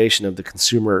consolidation of the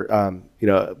consumer,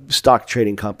 stock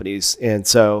trading companies. And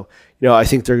so, I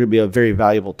think they're going to be a very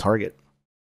valuable target.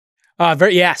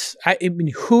 Yes.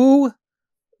 Who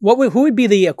would be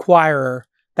the acquirer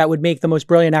that would make the most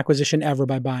brilliant acquisition ever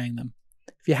by buying them?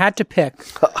 If you had to pick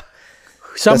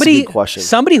somebody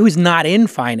who's not in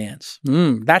finance,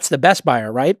 that's the best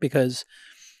buyer, right? Because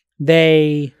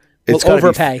they will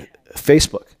overpay.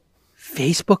 Facebook.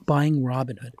 Facebook buying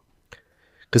Robinhood.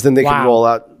 Because then they can roll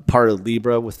out part of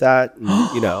Libra with that,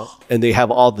 and, and they have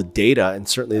all the data, and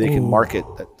certainly they can market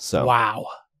that. So wow,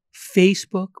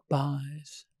 Facebook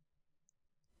buys.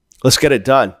 Let's get it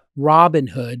done.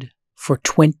 Robinhood for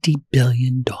 $20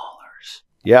 billion.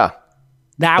 Yeah.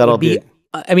 That'll be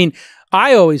I mean,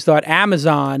 I always thought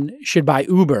Amazon should buy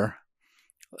Uber.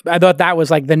 I thought that was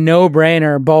like the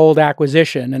no-brainer, bold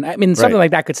acquisition. And I mean, something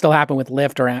like that could still happen with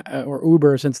Lyft or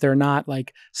Uber, since they're not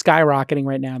like skyrocketing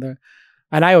right now.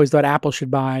 And I always thought Apple should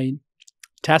buy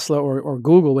Tesla, or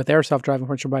Google with their self-driving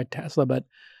car should buy Tesla. But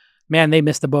man, they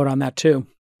missed the boat on that too.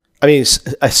 I mean,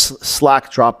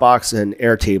 Slack, Dropbox, and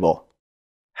Airtable.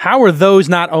 How are those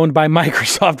not owned by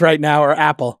Microsoft right now, or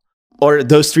Apple? Or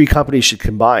those three companies should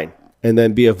combine and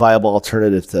then be a viable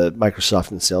alternative to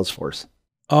Microsoft and Salesforce.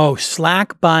 Oh,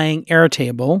 Slack buying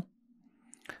Airtable.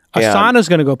 Asana's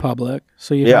going to go public.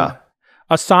 So you have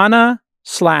Asana,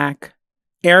 Slack,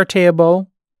 Airtable.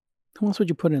 Who else would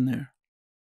you put in there?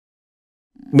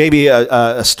 Maybe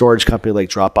a storage company like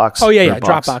Dropbox. Oh, yeah,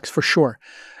 Dropbox for sure.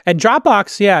 And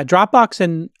Dropbox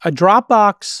and a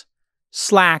Dropbox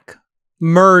Slack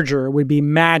merger would be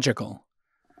magical.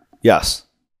 Yes.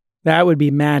 That would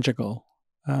be magical.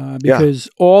 Because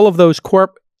all of those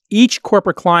each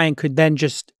corporate client could then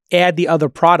just add the other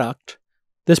product.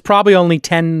 There's probably only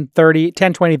 10, 20,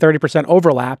 30%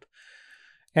 overlap.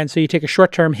 And so you take a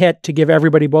short-term hit to give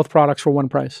everybody both products for one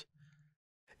price.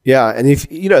 Yeah. And if,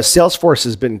 Salesforce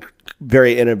has been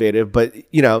very innovative, but,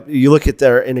 you look at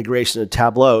their integration of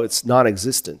Tableau, it's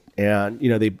non-existent. And,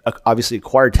 they obviously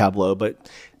acquired Tableau, but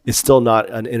it's still not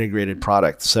an integrated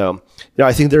product. So,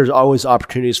 I think there's always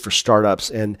opportunities for startups.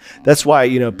 And that's why,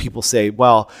 people say,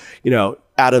 well,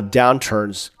 out of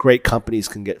downturns, great companies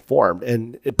can get formed.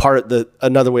 And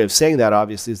another way of saying that,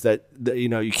 obviously, is that,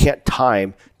 you can't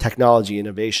time technology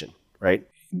innovation, right?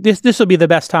 This will be the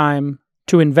best time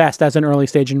to invest as an early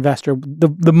stage investor.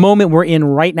 The moment we're in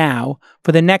right now,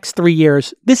 for the next 3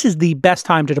 years, this is the best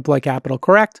time to deploy capital,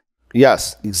 correct?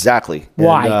 Yes, exactly.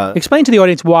 Why? And, explain to the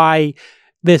audience why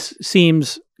this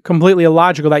seems completely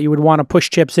illogical that you would want to push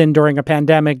chips in during a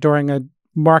pandemic, during a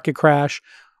market crash,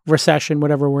 recession,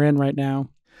 whatever we're in right now.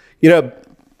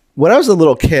 When I was a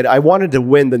little kid, I wanted to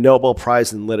win the Nobel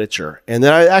Prize in Literature. And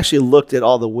then I actually looked at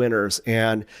all the winners,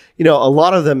 and, a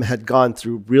lot of them had gone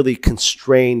through really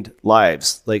constrained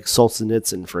lives, like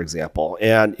Solzhenitsyn, for example.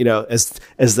 And, as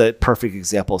the perfect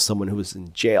example of someone who was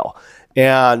in jail.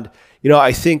 And,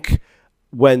 I think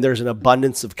when there's an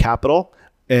abundance of capital,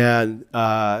 and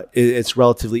it's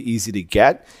relatively easy to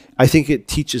get, I think it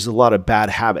teaches a lot of bad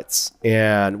habits.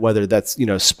 And whether that's,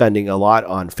 spending a lot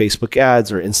on Facebook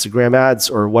ads or Instagram ads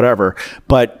or whatever.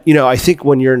 But, I think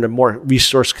when you're in a more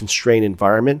resource constrained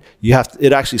environment,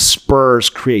 it actually spurs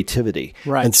creativity.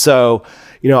 Right. And so,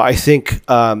 I think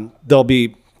there'll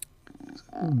be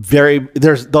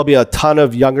a ton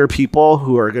of younger people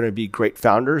who are going to be great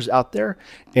founders out there,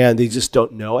 and they just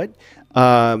don't know it.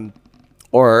 And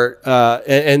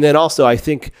then also, I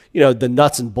think, the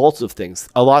nuts and bolts of things,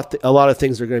 a lot of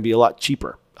things are going to be a lot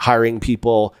cheaper. Hiring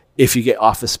people, if you get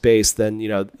office space, then,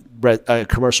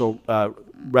 commercial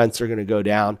rents are going to go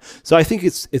down. So I think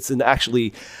it's an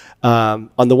actually, on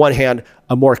the one hand,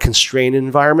 a more constrained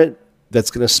environment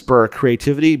that's going to spur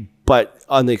creativity. But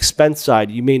on the expense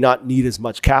side, you may not need as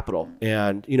much capital.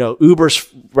 And,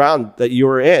 Uber's round that you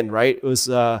were in, right? It was,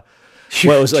 it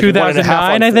was like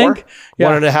 2009, I think.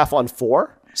 Yeah. 1.5 on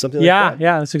 4, something like that.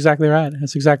 Yeah, that's exactly right.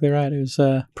 It was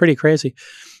pretty crazy.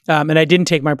 And I didn't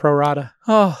take my pro rata.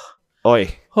 Oh.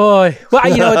 Oy. Well,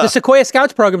 the Sequoia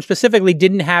Scouts program specifically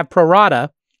didn't have pro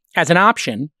rata as an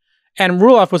option. And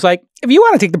Ruloff was like, if you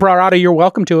want to take the pro rata, you're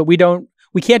welcome to it. We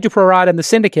can't do pro rata in the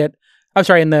syndicate. I'm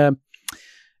sorry,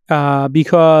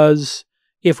 because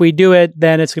if we do it,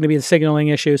 then it's going to be a signaling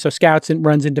issue. So Scouts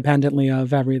runs independently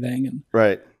of everything. And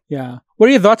right. Yeah. What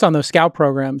are your thoughts on those Scout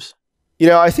programs?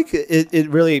 I think it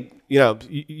really,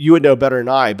 you would know better than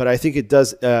I, but I think it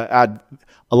does add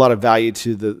a lot of value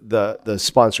to the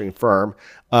sponsoring firm.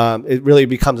 It really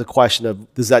becomes a question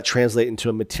of, does that translate into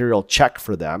a material check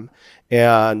for them?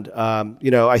 And,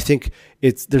 I think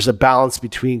there's a balance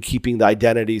between keeping the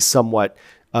identity somewhat,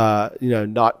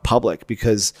 not public,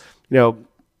 because, I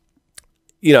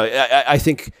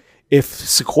think if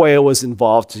Sequoia was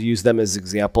involved, to use them as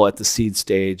example, at the seed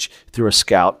stage through a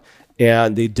scout,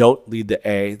 and they don't lead the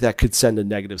A, that could send a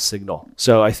negative signal.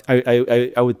 So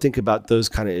I would think about those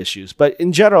kind of issues. But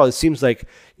in general, it seems like,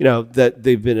 that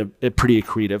they've been a pretty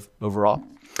accretive overall.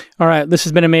 All right. This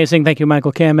has been amazing. Thank you,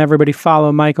 Michael Kim. Everybody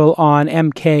follow Michael on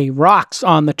MK Rocks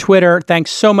on the Twitter.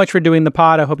 Thanks so much for doing the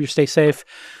pod. I hope you stay safe.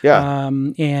 Yeah.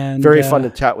 And very fun to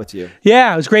chat with you.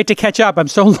 Yeah, it was great to catch up. I'm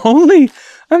so lonely.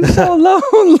 I'm so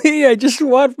lonely. I just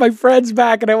want my friends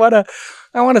back, and I want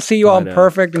to see you all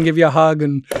perfect and give you a hug.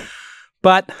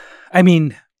 But I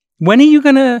mean, when are you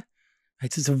gonna?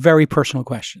 It's a very personal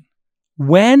question.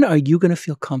 When are you gonna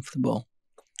feel comfortable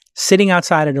sitting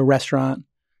outside at a restaurant,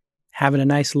 having a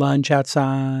nice lunch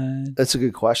outside? That's a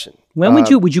good question. When would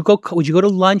you go to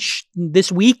lunch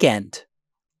this weekend?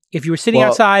 If you were sitting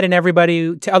outside and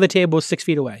everybody other table was 6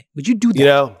 feet away, would you do that? You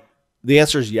know, the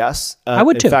answer is yes. I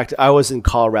would too. In fact, I was in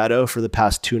Colorado for the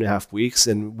past 2.5 weeks,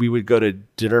 and we would go to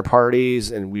dinner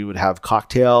parties and we would have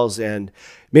cocktails, and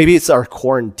maybe it's our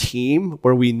quarantine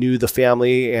where we knew the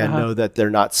family and know that they're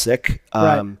not sick.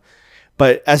 Right.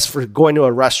 But as for going to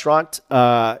a restaurant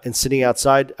and sitting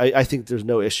outside, I think there's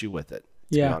no issue with it,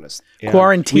 to be honest.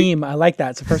 Quarantine. I like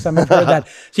that. It's the first time I've heard that.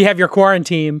 So you have your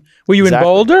quarantine. Were you in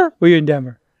Boulder? Or were you in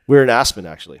Denver? We were in Aspen,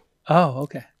 actually. Oh,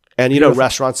 okay. And, you know,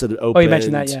 restaurants that opened. Oh, you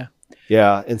mentioned that, yeah.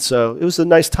 Yeah. And so it was a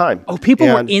nice time. Oh, people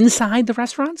were inside the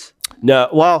restaurants? No.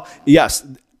 Well, yes,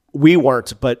 we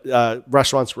weren't, but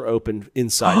restaurants were open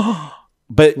inside.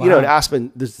 But, you know, in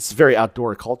Aspen, there's this very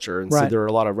outdoor culture. And so there are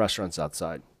a lot of restaurants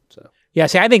outside. So. Yeah,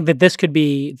 see, I think that this could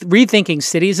be rethinking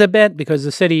cities a bit, because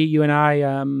the city you and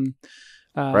I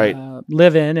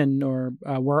live in and or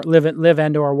live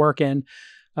and or work in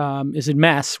is a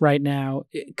mess right now.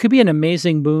 It could be an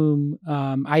amazing boom,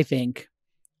 I think,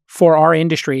 for our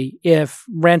industry if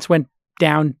rents went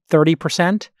down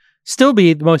 30%. Still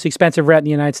be the most expensive rent in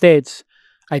the United States,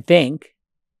 I think.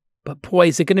 But boy,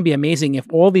 is it going to be amazing if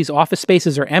all these office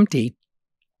spaces are empty.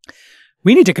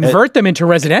 We need to convert them into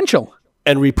residential.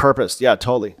 And repurposed. Yeah,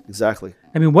 totally. Exactly.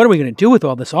 I mean, what are we going to do with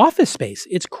all this office space?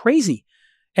 It's crazy.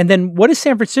 And then what is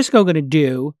San Francisco going to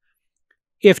do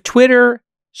if Twitter,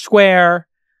 Square,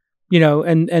 you know,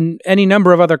 and any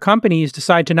number of other companies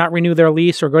decide to not renew their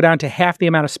lease or go down to half the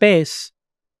amount of space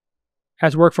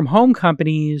as work from home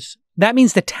companies? That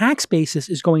means the tax basis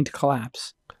is going to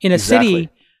collapse in a city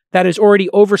that is already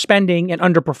overspending and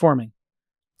underperforming.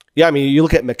 Yeah, I mean, you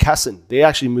look at McKesson, they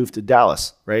actually moved to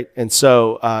Dallas, right? And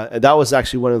so that was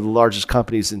actually one of the largest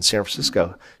companies in San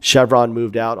Francisco. Chevron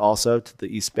moved out also to the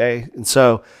East Bay. And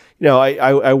so, you know,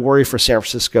 I worry for San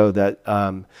Francisco that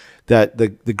that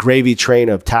the gravy train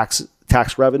of tax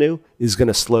revenue is going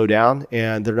to slow down,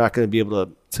 and they're not going to be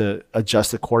able to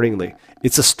adjust accordingly.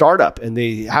 It's a startup, and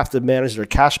they have to manage their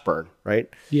cash burn, right?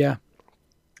 Yeah.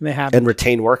 They have and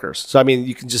retain workers. So, I mean,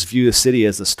 you can just view the city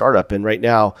as a startup. And right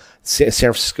now, San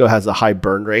Francisco has a high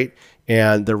burn rate,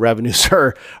 and the revenues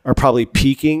are probably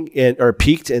peaked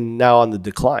and now on the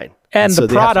decline. And so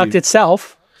the product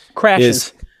itself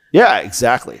crashes. Yeah,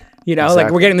 exactly. You know, like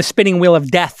we're getting the spinning wheel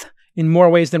of death in more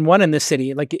ways than one in this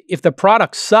city. Like if the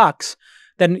product sucks,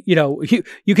 then, you know,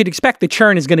 you could expect the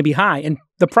churn is going to be high. And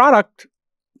the product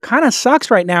kind of sucks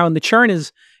right now, and the churn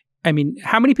is, I mean,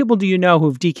 how many people do you know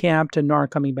who've decamped and aren't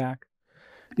coming back?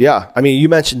 Yeah. I mean, you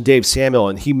mentioned Dave Samuel,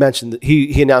 and he mentioned that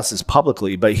he announced this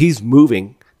publicly, but he's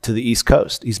moving to the East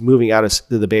Coast. He's moving out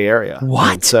to the Bay Area.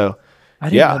 What? And so I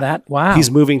didn't know that. Wow.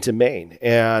 He's moving to Maine.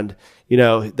 And, you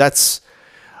know, that's,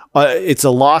 it's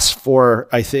a loss for,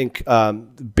 I think,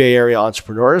 Bay Area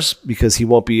entrepreneurs, because he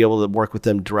won't be able to work with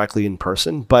them directly in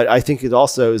person. But I think it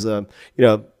also is to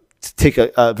take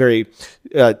a very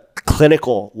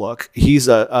clinical look. He's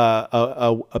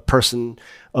a person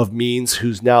of means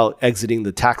who's now exiting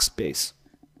the tax base.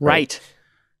 Right.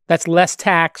 That's less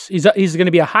tax. He's going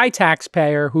to be a high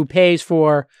taxpayer who pays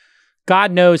for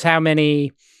God knows how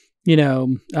many, you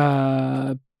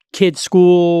know, kids'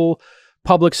 school,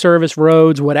 public service,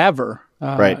 roads, whatever.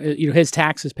 You know, his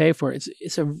taxes pay for it.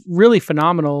 It's a really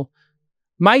phenomenal.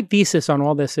 My thesis on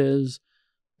all this is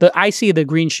I see the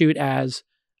green shoot as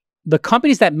the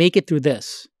companies that make it through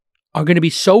this are going to be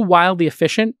so wildly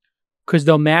efficient because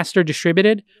they'll master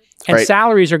distributed, and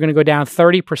salaries are going to go down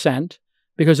 30%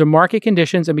 because of market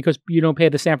conditions and because you don't pay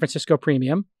the San Francisco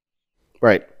premium.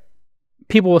 Right.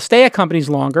 People will stay at companies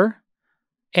longer,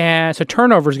 and so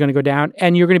turnover is going to go down,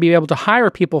 and you're going to be able to hire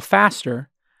people faster,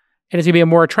 and it's going to be a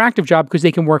more attractive job because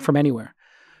they can work from anywhere.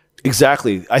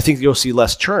 Exactly. I think you'll see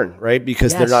less churn, right?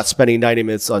 Because they're not spending 90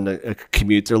 minutes on a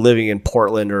commute. They're living in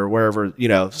Portland or wherever, you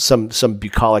know, some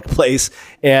bucolic place,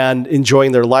 and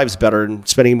enjoying their lives better and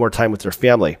spending more time with their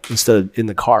family instead of in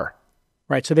the car.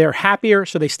 Right. So they're happier.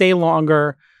 So they stay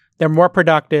longer. They're more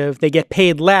productive. They get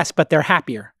paid less, but they're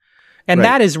happier. And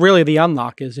that is really the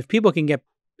unlock, is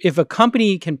if a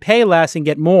company can pay less and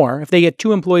get more, if they get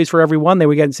 2 employees for every one they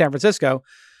would get in San Francisco,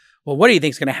 well, what do you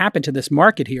think is going to happen to this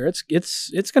market here?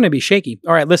 It's going to be shaky.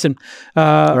 All right, listen,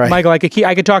 right. Michael, I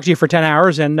could talk to you for 10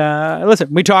 hours, and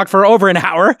listen, we talked for over an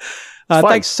hour.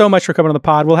 Thanks so much for coming on the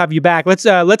pod. We'll have you back. Let's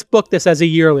book this as a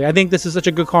yearly. I think this is such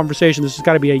a good conversation. This has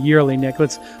got to be a yearly, Nick.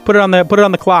 Let's put it on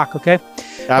the clock, okay?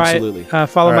 Absolutely. All right,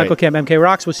 follow Michael Kim, MK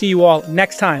Rocks. We'll see you all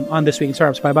next time on This Week in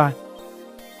Startups. Bye-bye.